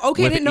 Oh,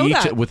 okay, I didn't know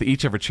that. With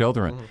each of her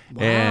children.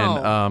 Wow.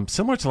 And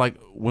similar to like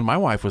when my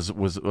wife was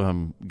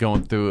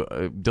going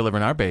through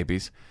delivering our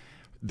babies,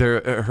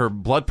 her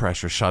blood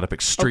pressure shot up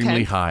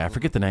extremely high. I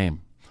forget the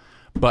name.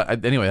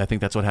 But anyway, I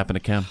think that's what happened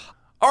to Kim.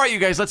 All right, you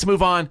guys, let's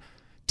move on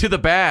to the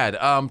bad.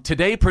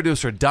 Today,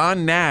 producer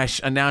Don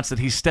Nash announced that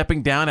he's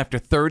stepping down after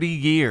 30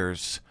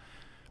 years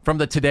from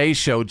the Today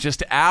Show,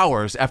 just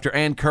hours after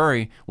Ann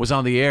Curry was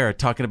on the air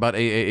talking about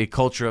a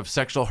culture of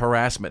sexual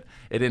harassment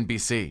at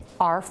NBC.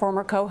 Our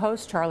former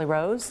co-host, Charlie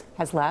Rose,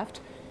 has left.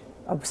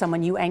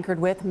 Someone you anchored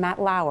with, Matt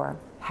Lauer,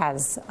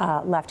 has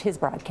left his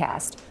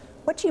broadcast.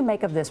 What do you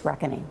make of this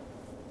reckoning?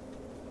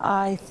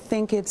 I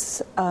think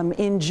it's,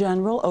 in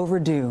general,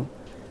 overdue.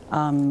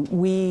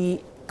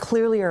 We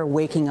clearly are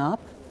waking up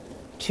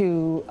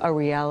to a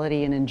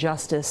reality and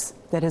injustice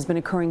that has been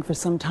occurring for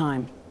some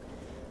time.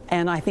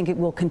 And I think it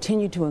will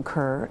continue to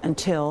occur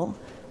until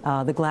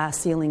the glass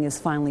ceiling is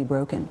finally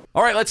broken.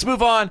 All right, let's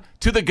move on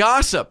to the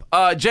gossip.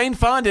 Jane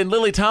Fonda and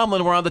Lily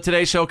Tomlin were on the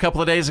Today Show a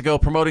couple of days ago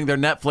promoting their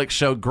Netflix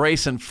show,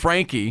 Grace and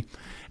Frankie.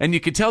 And you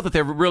could tell that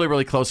they're really,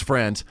 really close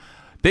friends.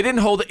 They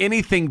didn't hold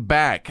anything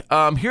back.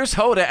 Here's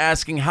Hoda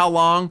asking how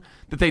long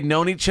that they'd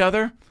known each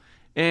other.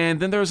 And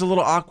then there was a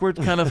little awkward,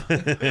 kind of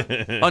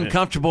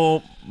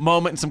uncomfortable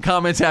moment and some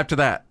comments after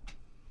that.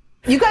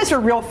 You guys are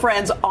real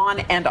friends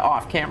on and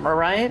off camera,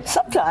 right?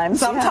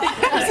 Sometimes.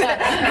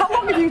 How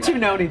long have you two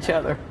known each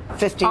other?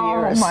 50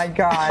 years. Oh, my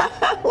God.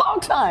 Long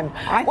time.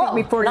 I think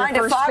before your 9 to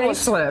first 5 was-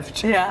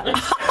 facelift. Yeah. Wait,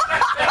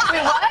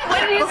 what? What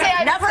did you say?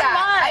 I Never missed that.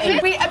 mind. I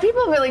think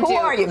people really Who do.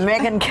 are you,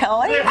 Megyn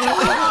Kelly?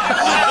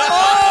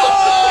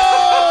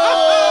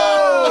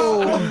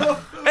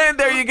 And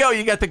there you go.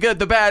 You got the good,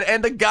 the bad,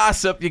 and the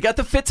gossip. You got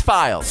the Fitz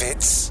files.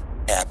 Fitz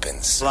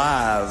happens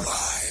Live.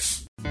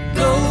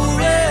 Go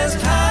rest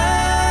high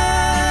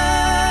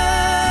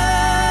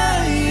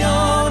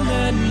on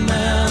that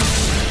mountain.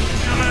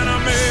 I'm an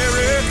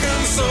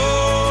American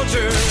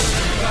soldier.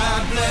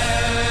 God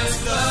bless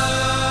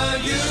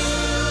the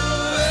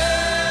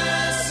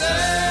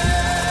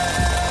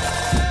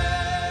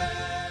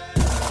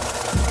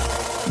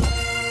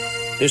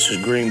USA. This is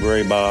Green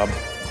Beret Bob.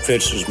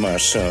 Fitz is my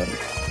son.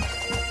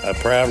 I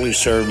proudly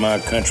served my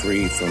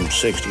country from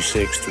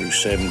 66 through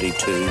 72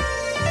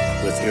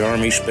 with the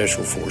Army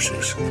Special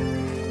Forces.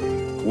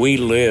 We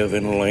live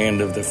in a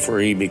land of the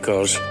free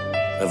because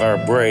of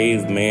our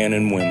brave men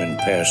and women,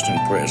 past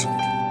and present.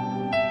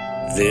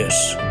 This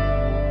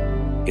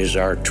is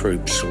our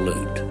troop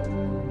salute.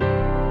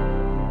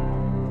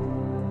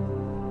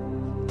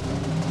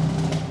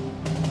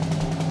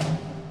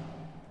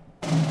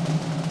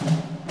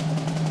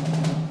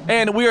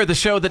 And we are the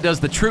show that does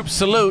the troop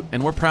salute,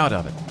 and we're proud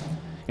of it.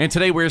 And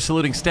today we're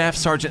saluting Staff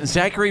Sergeant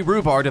Zachary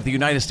Rubart of the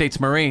United States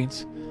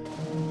Marines.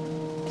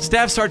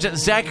 Staff Sergeant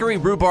Zachary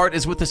Rubart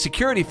is with the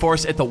security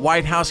force at the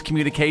White House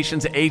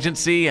Communications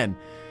Agency, and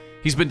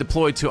he's been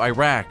deployed to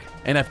Iraq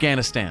and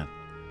Afghanistan.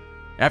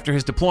 After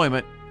his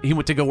deployment, he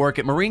went to go work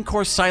at Marine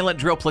Corps Silent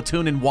Drill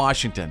Platoon in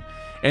Washington.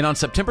 And on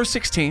September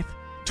 16th,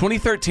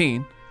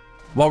 2013,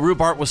 while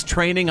Rubart was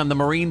training on the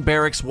Marine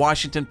Barracks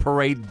Washington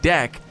parade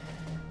deck,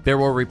 there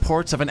were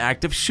reports of an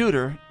active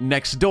shooter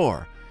next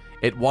door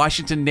at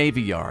Washington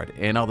Navy Yard.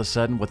 And all of a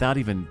sudden, without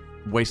even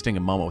wasting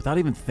a moment, without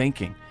even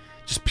thinking,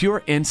 just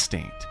pure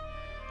instinct,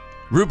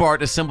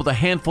 Rubart assembled a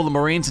handful of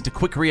Marines into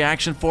quick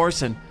reaction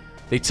force, and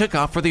they took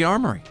off for the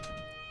armory.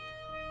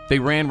 They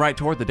ran right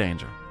toward the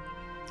danger.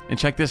 And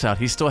check this out.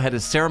 He still had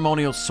his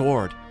ceremonial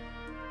sword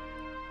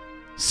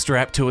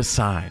strapped to his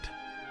side.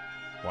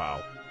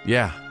 Wow.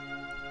 Yeah.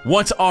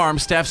 Once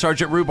armed, Staff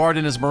Sergeant Rubart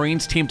and his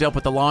Marines teamed up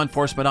with the law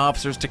enforcement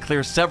officers to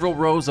clear several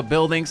rows of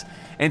buildings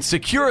and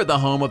secure the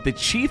home of the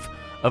Chief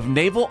of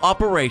Naval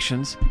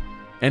Operations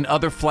and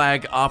other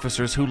flag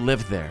officers who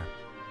lived there.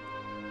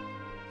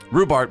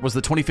 Rubart was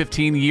the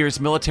 2015 year's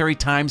Military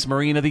Times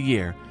Marine of the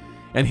Year,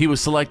 and he was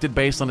selected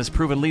based on his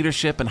proven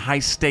leadership in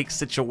high-stakes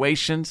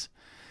situations,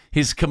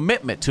 his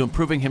commitment to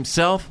improving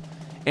himself,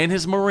 and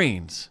his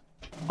Marines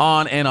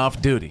on and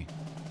off duty.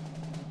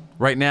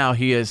 Right now,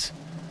 he is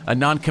a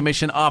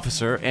non-commissioned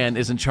officer and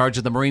is in charge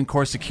of the Marine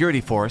Corps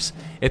Security Force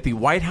at the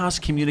White House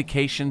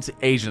Communications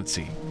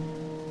Agency.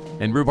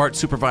 And Rubart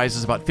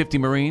supervises about 50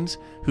 Marines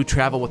who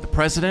travel with the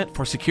president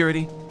for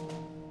security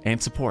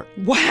and support.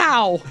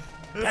 Wow.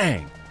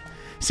 Dang.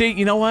 See,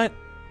 you know what?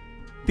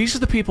 These are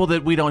the people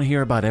that we don't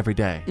hear about every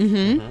day.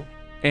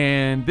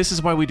 And this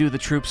is why we do the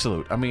troop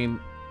salute. I mean,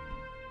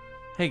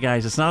 hey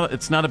guys, it's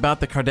not about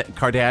the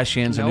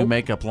Kardashians or new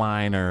makeup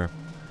line or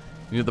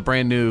the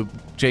brand new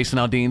Jason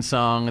Aldean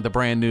song or the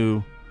brand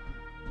new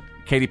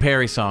Katy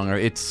Perry song.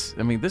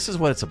 This is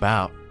what it's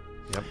about.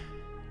 Yep.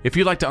 If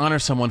you'd like to honor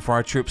someone for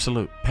our troop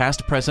salute,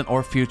 past, present,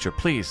 or future,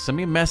 please send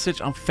me a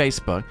message on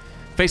Facebook.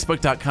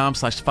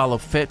 Facebook.com/follow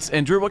Fitz.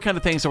 And Drew, what kind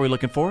of things are we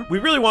looking for? We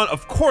really want,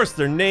 of course,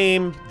 their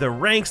name, the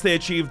ranks they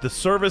achieved, the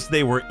service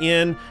they were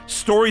in,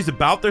 stories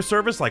about their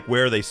service, like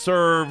where they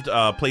served,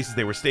 places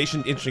they were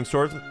stationed, interesting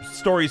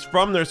stories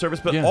from their service,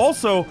 but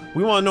also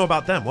we want to know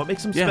about them. What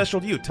makes them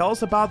special to you? Tell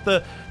us about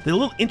the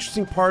little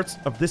interesting parts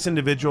of this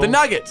individual. The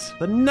nuggets.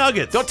 The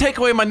nuggets. Don't take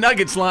away my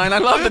nuggets line. I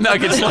love the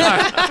nuggets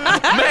line.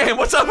 Man,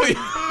 what's up with you?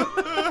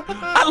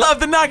 I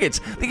love the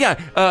nuggets. Yeah,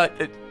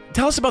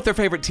 tell us about their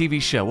favorite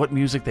TV show, what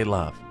music they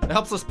love. It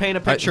helps us paint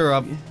a picture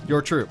of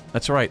your troop.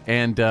 That's right.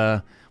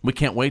 And we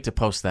can't wait to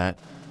post that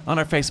on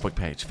our Facebook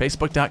page,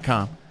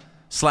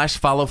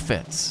 facebook.com/follow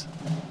Fitz.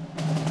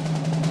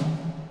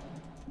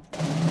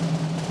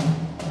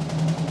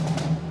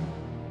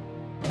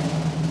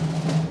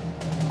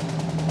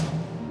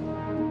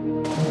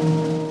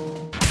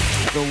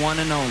 The one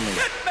and only.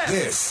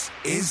 This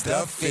is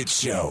The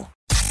Fitz Show.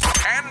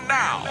 And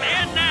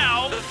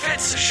now, the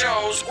Fitz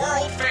Show's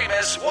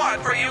world-famous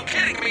What Are You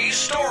Kidding Me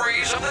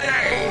stories of the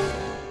day.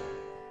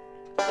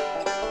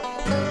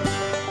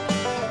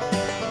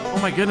 Oh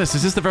my goodness,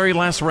 is this the very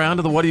last round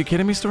of the What Are You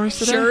Kidding Me stories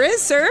today? Sure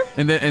is, sir.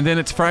 And then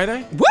it's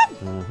Friday?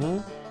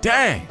 Whoop!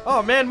 Dang.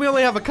 Oh man, we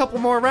only have a couple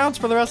more rounds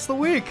for the rest of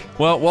the week.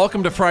 Well,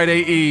 welcome to Friday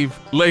Eve,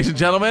 ladies and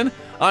gentlemen.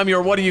 I'm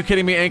your What Are You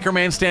Kidding Me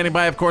anchorman, standing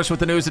by, of course, with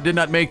the news that did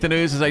not make the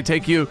news as I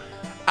take you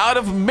out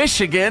of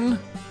Michigan.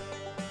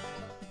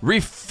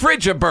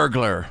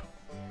 Refrigiburglar.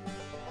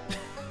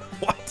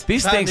 What?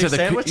 These things are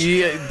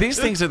these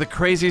things are the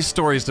craziest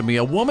stories to me.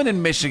 A woman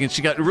in Michigan,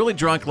 she got really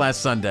drunk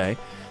last Sunday.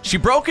 She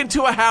broke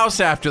into a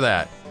house after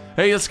that.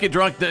 Hey, let's get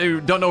drunk.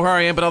 Don't know where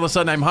I am, but all of a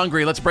sudden I'm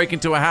hungry. Let's break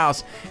into a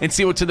house and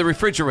see what's in the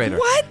refrigerator.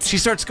 What? She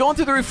starts going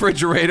through the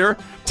refrigerator,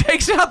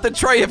 takes out the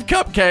tray of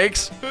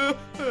cupcakes.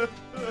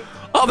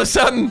 All of a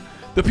sudden,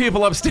 the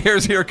people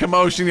upstairs hear a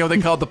commotion. They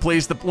called the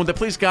police. When the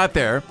police got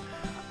there,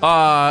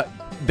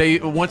 they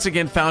once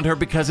again found her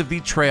because of the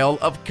trail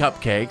of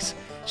cupcakes.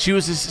 She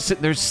was just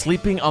sitting there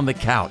sleeping on the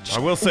couch. I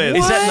will say,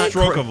 it's a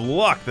stroke of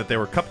luck that there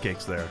were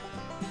cupcakes there.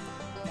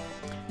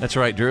 That's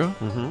right, Drew.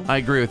 I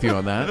agree with you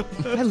on that.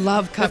 I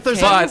love cupcakes.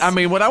 But,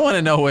 what I want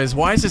to know is,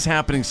 why is this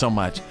happening so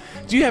much?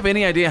 Do you have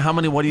any idea how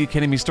many What Are You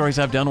Kidding Me stories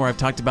I've done where I've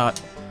talked about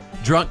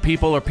drunk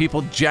people or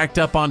people jacked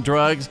up on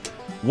drugs,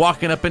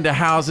 walking up into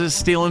houses,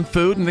 stealing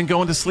food, and then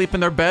going to sleep in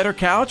their bed or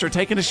couch or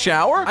taking a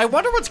shower? I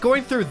wonder what's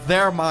going through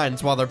their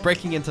minds while they're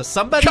breaking into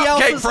somebody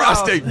else's Cupcake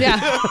frosting.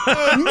 house.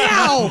 Yeah.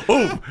 Now.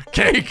 Ooh,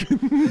 cake.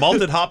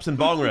 Malted hops and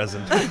bong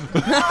resin.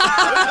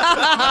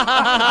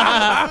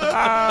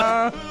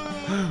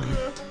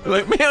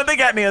 Like, man, they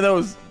got any of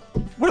those.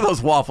 What are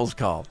those waffles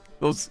called?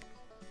 Those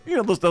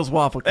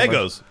waffle covers.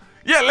 Eggos.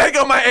 Yeah,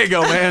 Lego my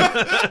Eggo, man.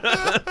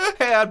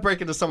 Hey, I'd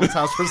break into someone's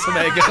house for some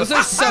Eggos. Those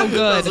are so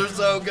good. Those are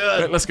so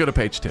good. Let's go to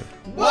page 2.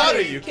 What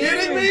are you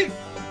kidding me?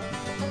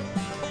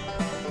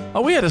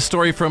 Oh, we had a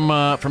story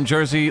from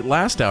Jersey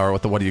last hour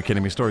with the What Are You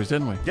Kidding Me stories,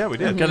 didn't we? Yeah, we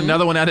did. Got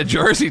another one out of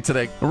Jersey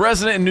today. A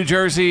resident in New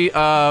Jersey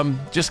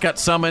just got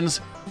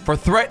summons for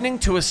threatening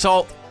to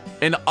assault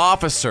an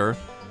officer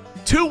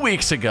 2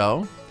 weeks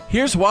ago.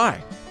 Here's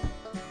why.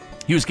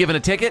 He was given a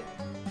ticket,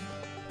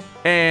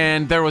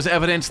 and there was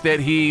evidence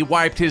that he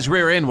wiped his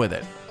rear end with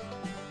it.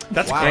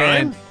 That's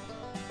crime?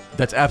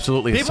 That's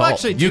absolutely People assault.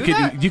 actually do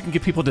that? You can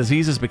give people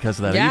diseases because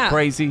of that. Are Yeah. you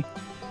crazy?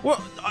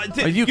 Well, Are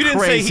you didn't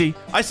crazy? Say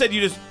I said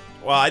you just...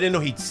 Well, I didn't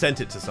know he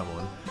sent it to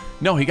someone.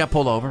 No, he got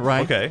pulled over,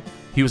 right? Okay.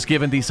 He was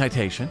given the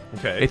citation.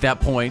 Okay. At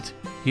that point,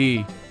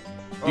 he,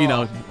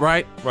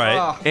 right?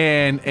 Right.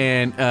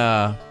 And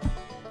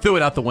threw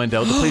it out the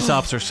window. The police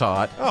officer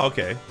saw it. Oh,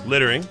 okay.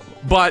 Littering.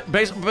 But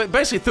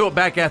basically threw it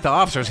back at the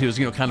officers. He was,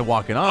 kind of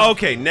walking off.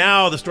 Okay,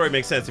 now the story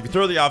makes sense. If you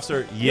throw the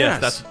officer,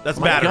 yes. that's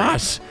My battery.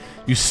 gosh.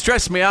 You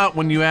stress me out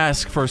when you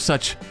ask for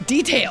such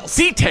Details.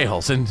 and it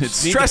Just need the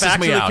stresses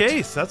facts me of the out.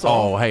 case, that's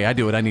all. Oh, hey, I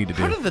do what I need to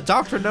do. How did the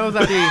doctor know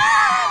that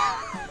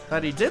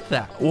he did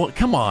that? Well,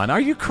 come on.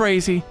 Are you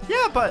crazy?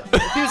 Yeah, but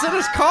if he was in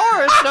his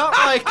car, it's not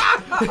like...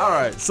 All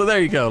right, so there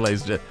you go,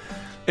 ladies and gentlemen.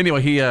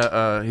 Anyway,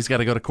 he's got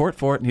to go to court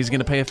for it, and he's going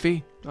to pay a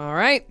fee. All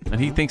right.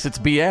 And he thinks it's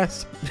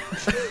BS.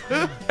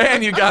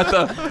 And you got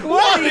the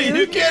What are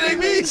you kidding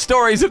me?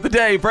 stories of the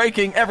day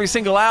breaking every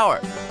single hour.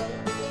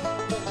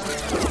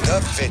 The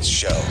Fitz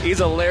Show. He's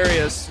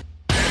hilarious.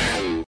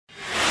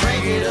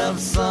 Break it up,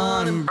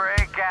 son, and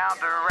break out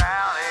the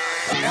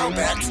rowdy. Now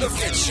back The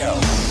Fitz Show.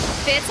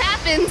 Fitz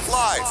happens.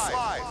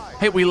 Live.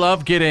 Hey, we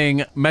love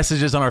getting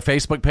messages on our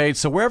Facebook page.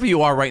 So wherever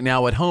you are right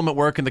now, at home, at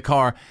work, in the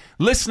car,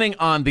 listening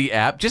on the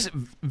app, just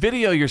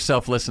video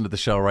yourself listen to the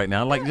show right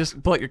now. Like,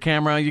 just pull out your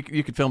camera. You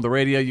could film the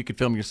radio. You could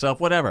film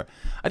yourself, whatever.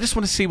 I just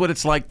want to see what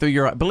it's like through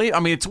your...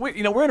 it's weird.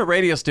 We're in a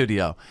radio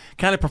studio,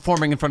 kind of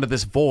performing in front of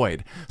this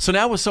void. So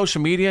now with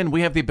social media, and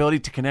we have the ability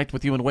to connect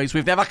with you in ways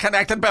we've never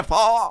connected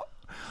before.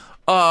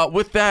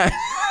 With that...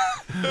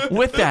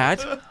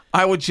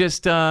 I would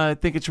just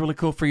think it's really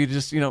cool for you to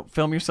just,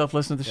 film yourself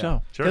listening to the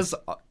show. Because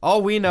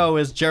all we know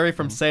is Jerry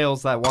from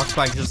sales that walks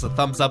by and gives a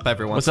thumbs up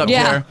every once in a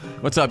while. while. Jer?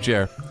 What's up,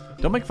 Jer?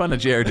 Don't make fun of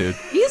Jer, dude.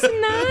 He's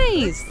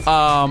nice.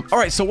 All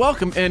right, so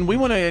welcome, and we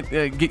want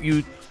to get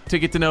you to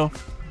get to know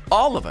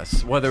all of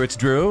us, whether it's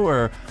Drew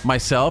or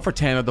myself or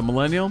Tanner the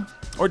Millennial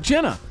or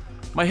Jenna,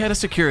 my head of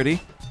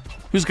security,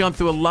 who's gone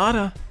through a lot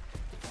of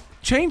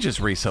changes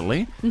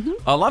recently,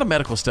 a lot of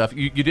medical stuff.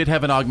 You did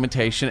have an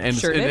augmentation, and,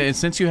 Sure did. and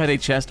since you had a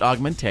chest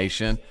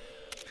augmentation,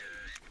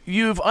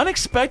 you've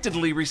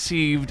unexpectedly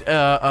received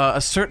a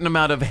certain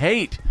amount of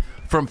hate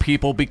from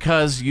people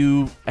because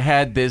you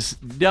had this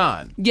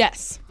done.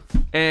 Yes.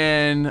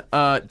 And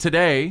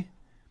today,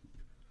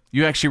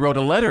 you actually wrote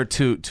a letter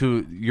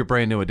to your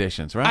brand new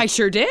additions, right? I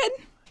sure did.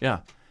 Yeah.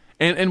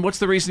 And what's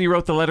the reason you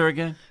wrote the letter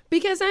again?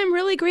 Because I'm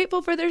really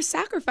grateful for their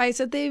sacrifice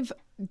that they've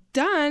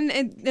done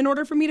in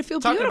order for me to feel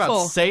Talking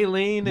beautiful. about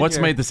saline. What's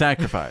made the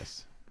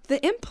sacrifice?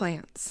 The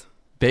implants.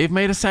 They've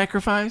made a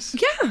sacrifice?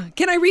 Yeah.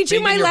 Can I read you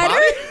Being my in your letter?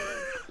 body?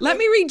 Let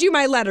me read you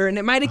my letter, and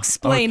it might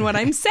explain what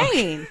I'm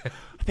saying.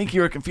 I think you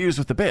were confused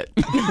with the bit.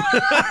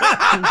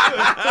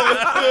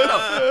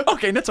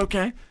 Okay, that's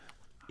okay.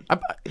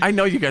 I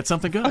know you got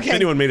something good. If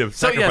anyone made a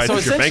sacrifice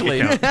with your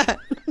bank account.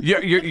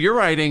 you're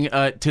writing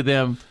to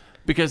them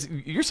because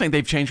you're saying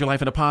they've changed your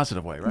life in a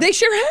positive way, right? They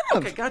sure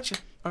have. Okay, gotcha.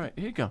 All right,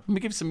 here you go. Let me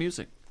give you some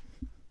music.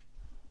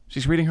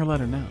 She's reading her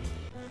letter now.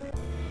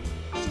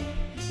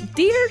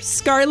 Dear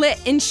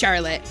Scarlett and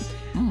Charlotte,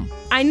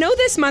 I know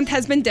this month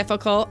has been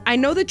difficult. I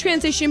know the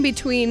transition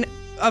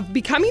of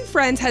becoming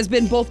friends has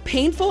been both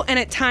painful and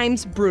at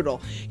times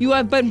brutal. You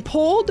have been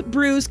pulled,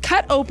 bruised,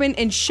 cut open,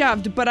 and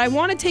shoved, but I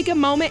want to take a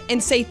moment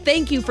and say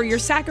thank you for your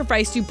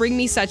sacrifice to bring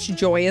me such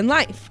joy in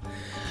life.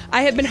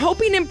 I have been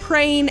hoping and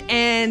praying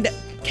and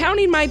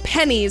counting my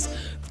pennies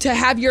to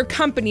have your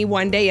company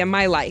one day in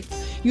my life.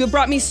 You have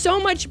brought me so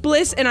much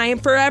bliss, and I am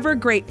forever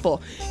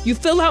grateful. You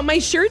fill out my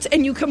shirts,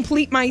 and you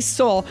complete my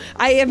soul.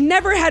 I have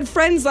never had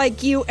friends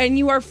like you, and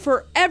you are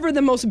forever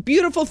the most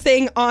beautiful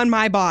thing on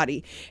my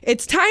body.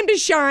 It's time to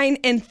shine,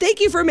 and thank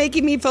you for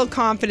making me feel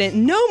confident.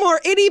 No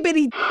more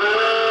itty-bitty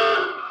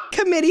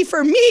committee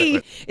for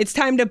me. It's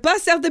time to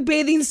bust out the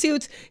bathing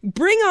suits,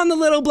 bring on the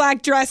little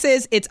black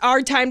dresses. It's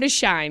our time to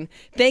shine.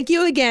 Thank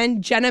you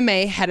again, Jenna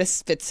May, head of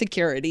Fitz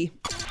Security.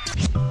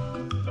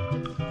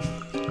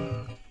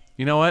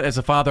 You know what? As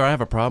a father, I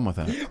have a problem with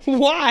that.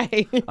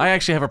 Why? I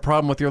actually have a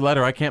problem with your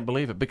letter. I can't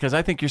believe it because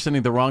I think you're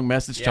sending the wrong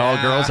message to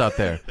all girls out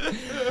there.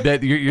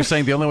 That you're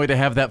saying the only way to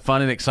have that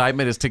fun and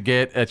excitement is to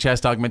get a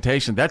chest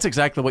augmentation. That's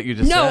exactly what you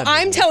just said. No,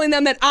 I'm telling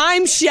them that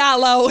I'm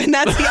shallow, and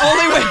that's the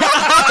only way.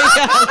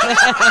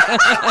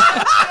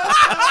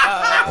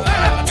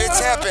 Fitz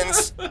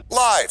happens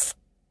live.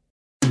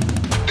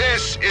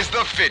 This is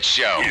the Fitz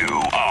Show.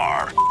 You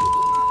are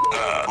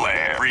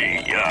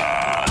hilarious.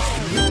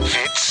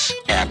 Fitz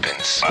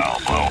happens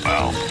live.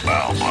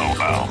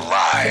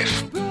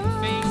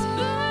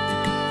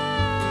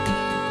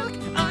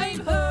 I'm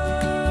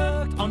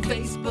hooked on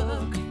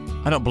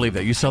Facebook. I don't believe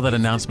that. You saw that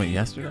announcement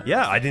yesterday?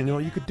 Yeah, I didn't know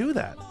you could do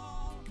that.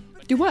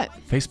 Do what?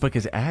 Facebook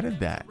has added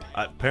that.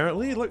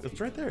 Apparently, look,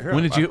 it's right there. Here,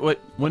 When did you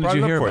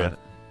hear for about you. it?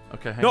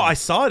 Okay, hang No, on. I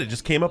saw it. It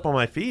just came up on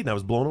my feed, and I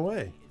was blown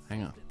away.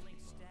 Hang on.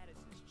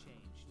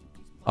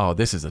 Oh,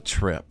 this is a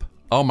trip.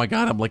 Oh my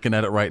God, I'm looking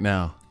at it right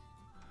now.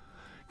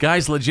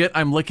 Guys, legit,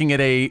 I'm looking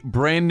at a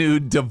brand new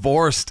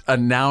divorced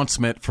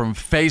announcement from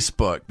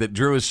Facebook that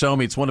Drew has shown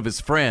me. It's one of his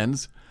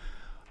friends.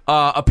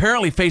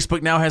 Apparently,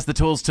 Facebook now has the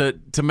tools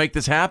to make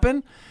this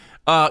happen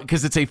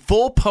because it's a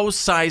full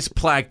post-size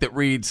plaque that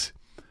reads,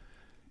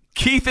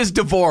 Keith is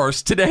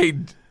divorced today,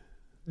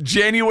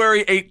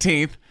 January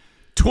 18th,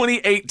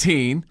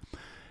 2018.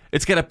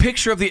 It's got a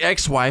picture of the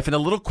ex-wife and a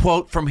little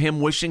quote from him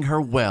wishing her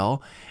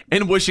well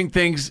and wishing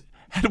things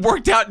had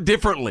worked out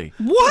differently.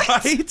 What?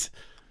 Right?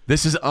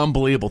 This is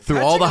unbelievable. Through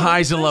all the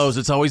highs and lows,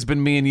 it's always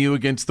been me and you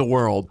against the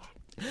world.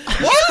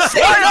 What?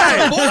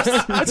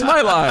 That's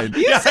my line.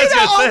 You say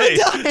that all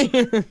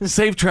the time.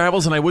 Safe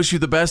travels, and I wish you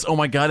the best. Oh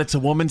my God, it's a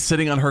woman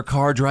sitting on her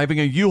car driving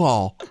a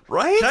U-Haul.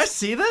 Right? Can I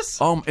see this?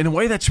 In a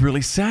way, that's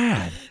really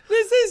sad.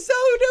 This is so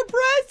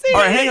depressing.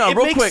 All right, hang on, it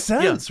real makes quick.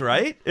 sense,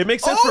 right? It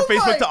makes sense for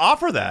Facebook to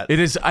offer that. It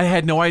is. I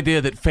had no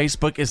idea that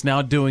Facebook is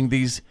now doing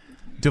these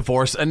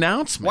divorce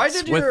announcements. Why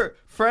did your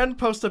friend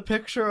post a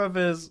picture of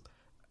his,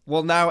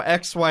 now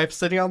ex-wife,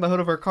 sitting on the hood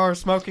of her car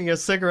smoking a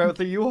cigarette with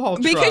a U-Haul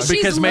truck?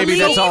 Because maybe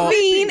leaving, that's all.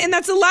 and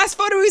that's the last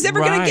photo he's ever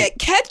going to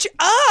catch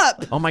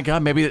up. Oh my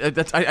God, maybe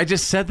that's. I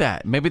just said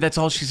that. Maybe that's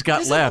all she's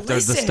got left.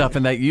 There's the listen. stuff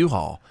in that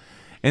U-Haul.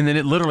 and then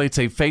it's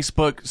a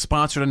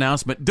Facebook-sponsored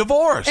announcement,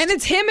 divorced. And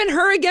it's him and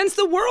her against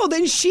the world,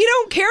 and she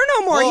don't care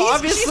no more. Well, She's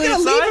obviously going to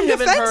it's leave not him him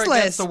and her defenseless.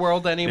 against the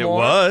world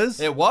anymore.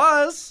 It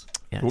was.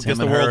 Yeah, Who it's gets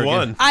him the and her world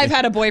again. won? I've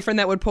had a boyfriend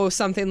that would post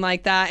something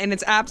like that, and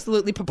it's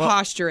absolutely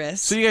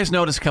preposterous. So you guys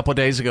noticed a couple of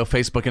days ago,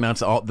 Facebook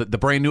announced all the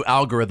brand new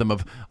algorithm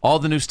of all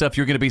the new stuff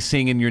you're going to be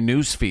seeing in your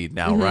news feed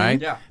now, right?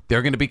 Yeah.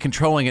 They're going to be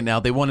controlling it now.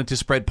 They wanted to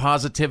spread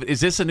positive.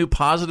 Is this a new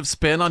positive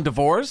spin on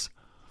divorce?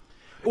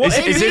 Well,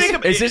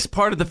 is this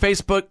part of the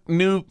Facebook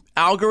new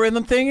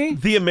algorithm thingy?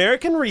 The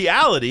American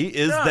reality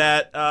is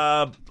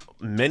that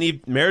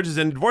many marriages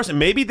end in divorce, and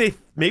maybe they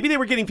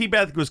were getting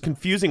feedback that was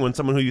confusing when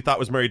someone who you thought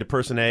was married to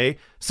person A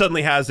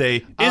suddenly is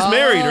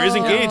married or is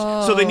engaged.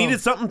 So they needed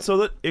something so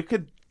that it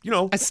could,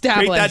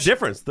 establish create that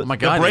difference. The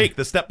break,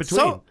 the step between.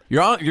 So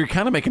you're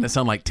kind of making it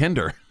sound like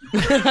Tinder.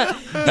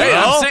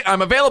 Hey,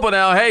 I'm available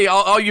now. Hey,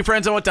 all you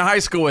friends I went to high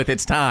school with,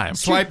 it's time.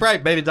 Swipe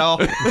right, baby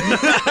doll. Or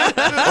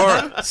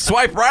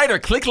swipe right or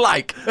click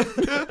like.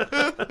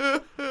 I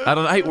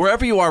don't know. Hey,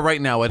 wherever you are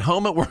right now, at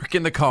home, at work,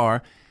 in the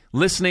car,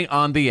 listening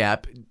on the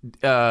app,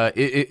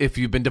 if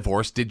you've been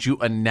divorced, did you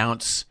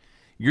announce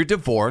your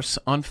divorce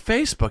on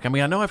Facebook? I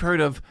mean, I know I've heard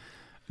of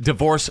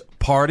divorce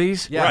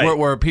parties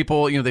where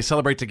people, they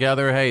celebrate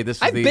together. Hey, this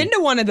is I've been to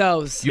one of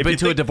those. You've been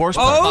to a divorce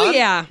party? Oh,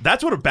 yeah.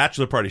 That's what a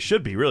bachelor party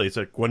should be, really. It's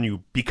like when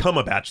you become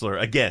a bachelor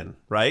again,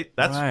 right?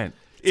 That's right.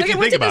 If you I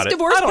went think to about this it.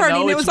 divorce party,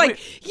 and it was like,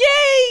 weird.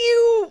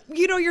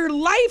 yay, your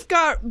life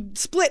got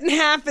split in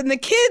half, and the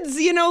kids,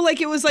 it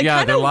was like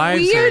kind their of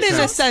lives weird are in a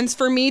set. sense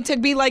for me to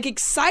be like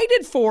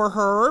excited for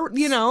her,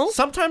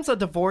 Sometimes a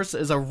divorce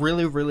is a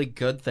really, really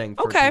good thing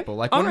for Okay. people.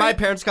 Like All when my right.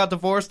 parents got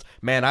divorced,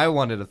 man, I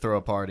wanted to throw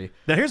a party.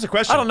 Now, here's the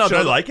question. I don't know. Should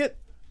I like it?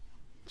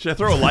 Should I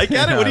throw a like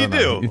at it? What do you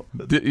do?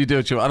 You do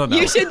what you. I don't know.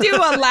 You should do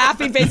a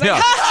laughing face, like,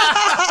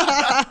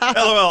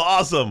 LOL,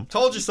 awesome.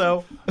 Told you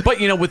so. But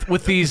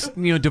with these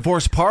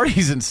divorce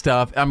parties and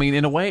stuff, I mean,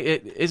 in a way,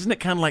 isn't it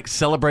kind of like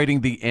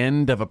celebrating the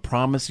end of a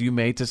promise you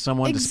made to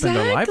someone to spend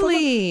their life with them?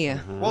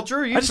 Exactly. Well,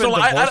 Drew, I you've just been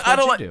don't. divorced. I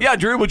don't What'd like. you do? Yeah,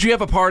 Drew, would you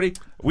have a party?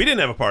 We didn't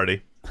have a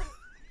party.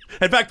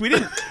 In fact, we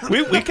didn't.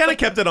 We kind of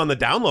kept it on the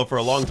down low for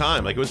a long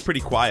time. Like, it was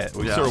pretty quiet.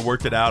 We sort of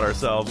worked it out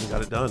ourselves and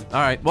got it done. All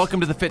right, welcome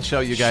to the Fitz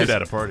Show, you guys. Should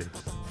have had a party.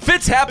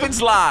 Fitz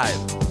happens live.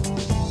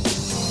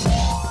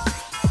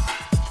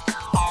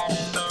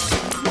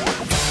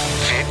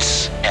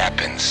 Fitz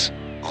happens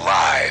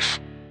live.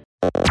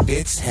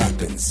 Fitz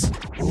happens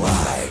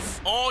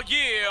live. Oh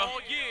yeah.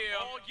 Oh yeah.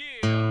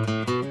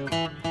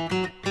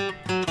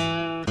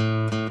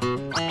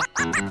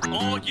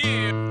 Oh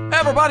yeah.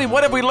 Everybody,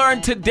 what have we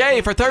learned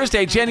today for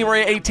Thursday,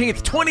 January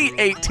 18th,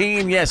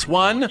 2018? Yes,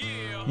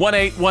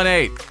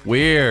 11818.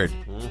 Weird.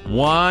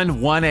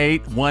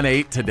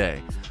 11818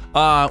 today.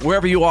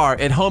 Wherever you are,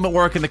 at home, at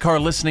work, in the car,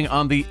 listening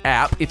on the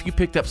app, if you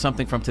picked up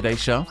something from today's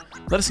show,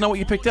 let us know what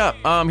you picked up.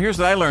 Here's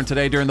what I learned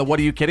today during the What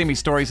Are You Kidding Me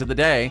stories of the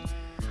day,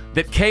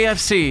 that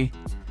KFC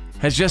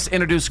has just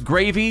introduced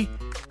gravy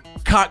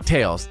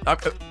cocktails.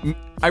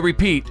 I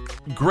repeat,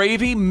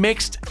 gravy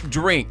mixed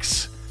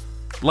drinks.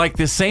 Like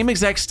the same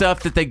exact stuff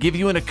that they give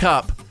you in a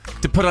cup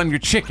to put on your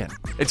chicken.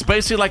 It's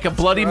basically like a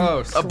Bloody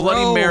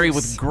Mary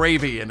with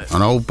gravy in it.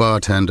 An old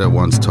bartender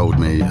once told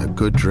me a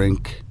good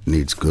drink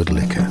needs good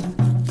liquor.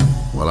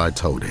 Well, I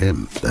told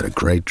him that a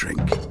great drink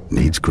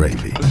needs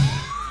gravy.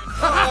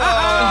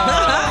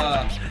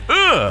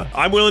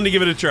 I'm willing to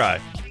give it a try.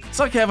 It's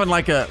like having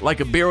like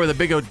a beer with a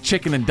big old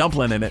chicken and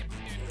dumpling in it.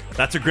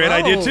 That's a great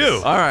idea,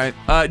 too. All right.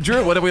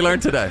 Drew, what have we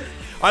learned today?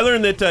 I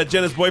learned that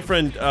Jenna's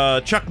boyfriend,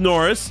 Chuck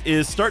Norris,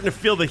 is starting to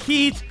feel the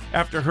heat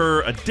after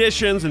her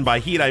auditions. And by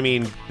heat, I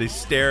mean the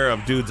stare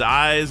of dudes'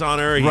 eyes on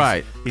her.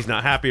 He's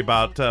not happy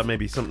about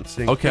maybe something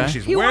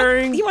she's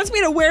wearing. He wants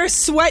me to wear a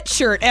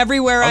sweatshirt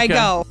everywhere I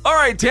go. All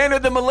right, Tanner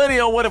the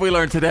Millennial, what have we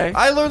learned today?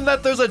 I learned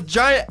that there's a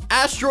giant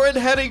asteroid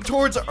heading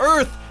towards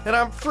Earth, and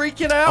I'm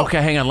freaking out.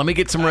 Okay, hang on. Let me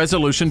get some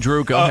resolution.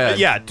 Drew, go ahead.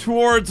 Yeah,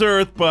 towards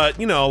Earth, but,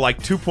 like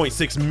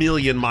 2.6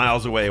 million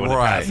miles away when it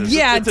passes.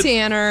 Yeah,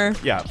 Tanner.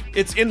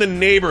 It's in the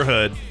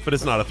neighborhood, but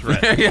it's not a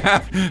threat.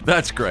 Yeah,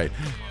 that's great.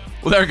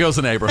 Well, there goes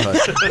the neighborhood.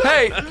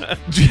 Hey,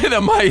 Jenna,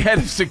 my head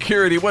of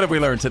security, what have we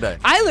learned today?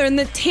 I learned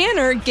that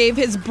Tanner gave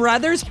his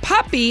brother's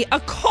puppy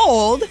a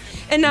cold,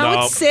 and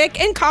now it's sick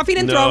and coughing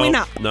and throwing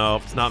up. No,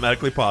 it's not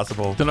medically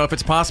possible. Don't know if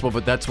it's possible,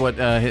 but that's what,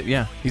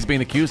 he's being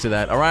accused of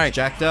that. All right.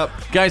 Jacked up.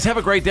 Guys, have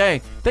a great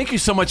day. Thank you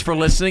so much for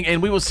listening,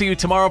 and we will see you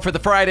tomorrow for the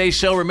Friday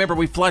show. Remember,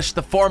 we flush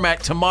the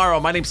format tomorrow.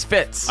 My name's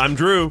Fitz. I'm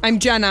Drew. I'm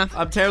Jenna.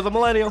 I'm Tanner the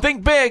Millennial.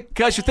 Think big,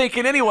 because you're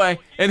thinking anyway.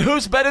 And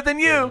who's better than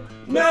you?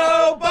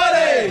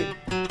 Nobody!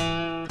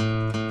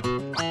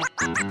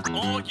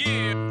 Oh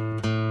yeah.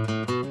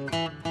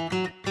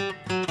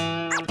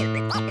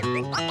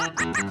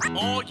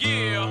 Oh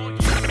yeah.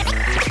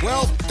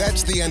 Well,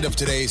 that's the end of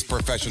today's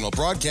professional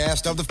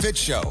broadcast of The Fitz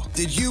Show.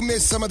 Did you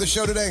miss some of the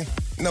show today?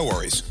 No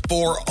worries.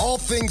 For all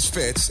things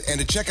Fitz and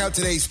to check out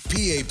today's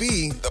PAB,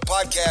 the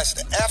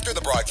podcast after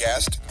the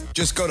broadcast,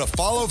 just go to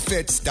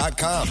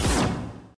followfitz.com.